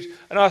Institute,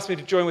 and ask me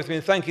to join with me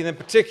in thanking them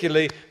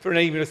particularly for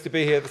enabling us to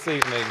be here this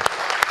evening.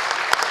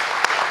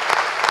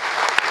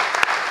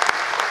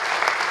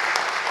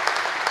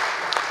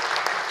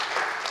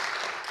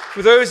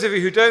 For those of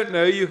you who don't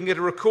know, you can get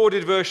a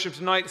recorded version of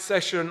tonight's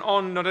session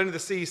on not only the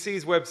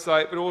CEC's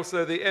website, but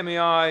also the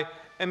MEI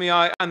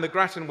and the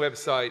Grattan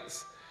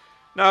websites.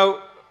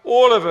 Now,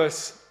 all of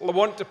us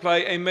want to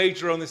play a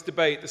major role in this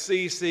debate. The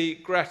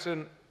CEC,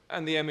 Grattan,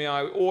 and the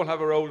MEI all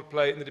have a role to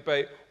play in the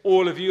debate.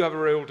 All of you have a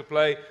role to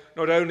play,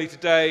 not only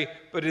today,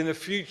 but in the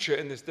future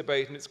in this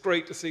debate. And it's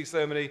great to see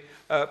so many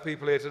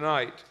people here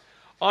tonight.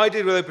 I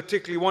did, though,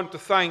 particularly want to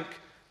thank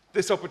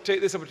this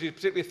opportunity to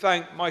particularly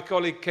thank my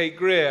colleague Kate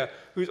Greer,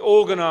 who's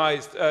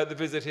organised the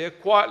visit here,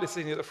 quietly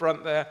sitting at the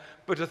front there,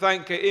 but to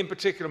thank Kate in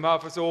particular on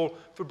behalf of us all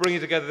for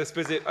bringing together this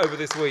visit over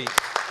this week.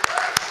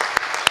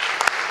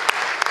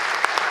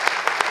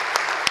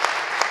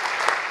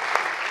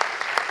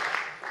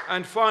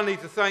 And finally,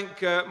 to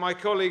thank my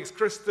colleagues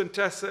Kristen,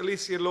 Tessa,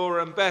 Alicia,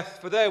 Laura and Beth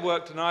for their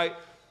work tonight.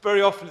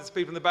 Very often it's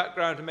people in the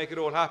background to make it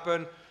all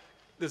happen.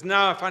 There's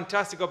now a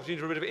fantastic opportunity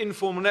for a bit of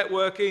informal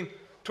networking,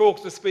 talk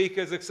to the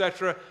speakers,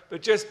 etc.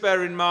 But just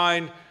bear in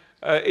mind,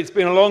 it's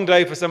been a long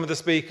day for some of the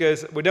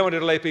speakers. We don't want to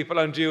delay people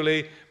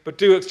unduly, but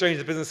do exchange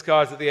the business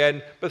cards at the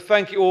end. But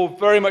thank you all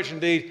very much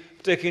indeed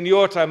for taking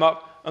your time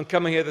up and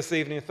coming here this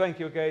evening. And thank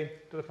you again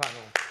to the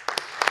panel.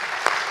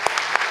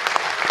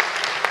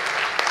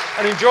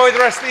 And enjoy the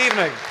rest of the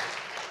evening.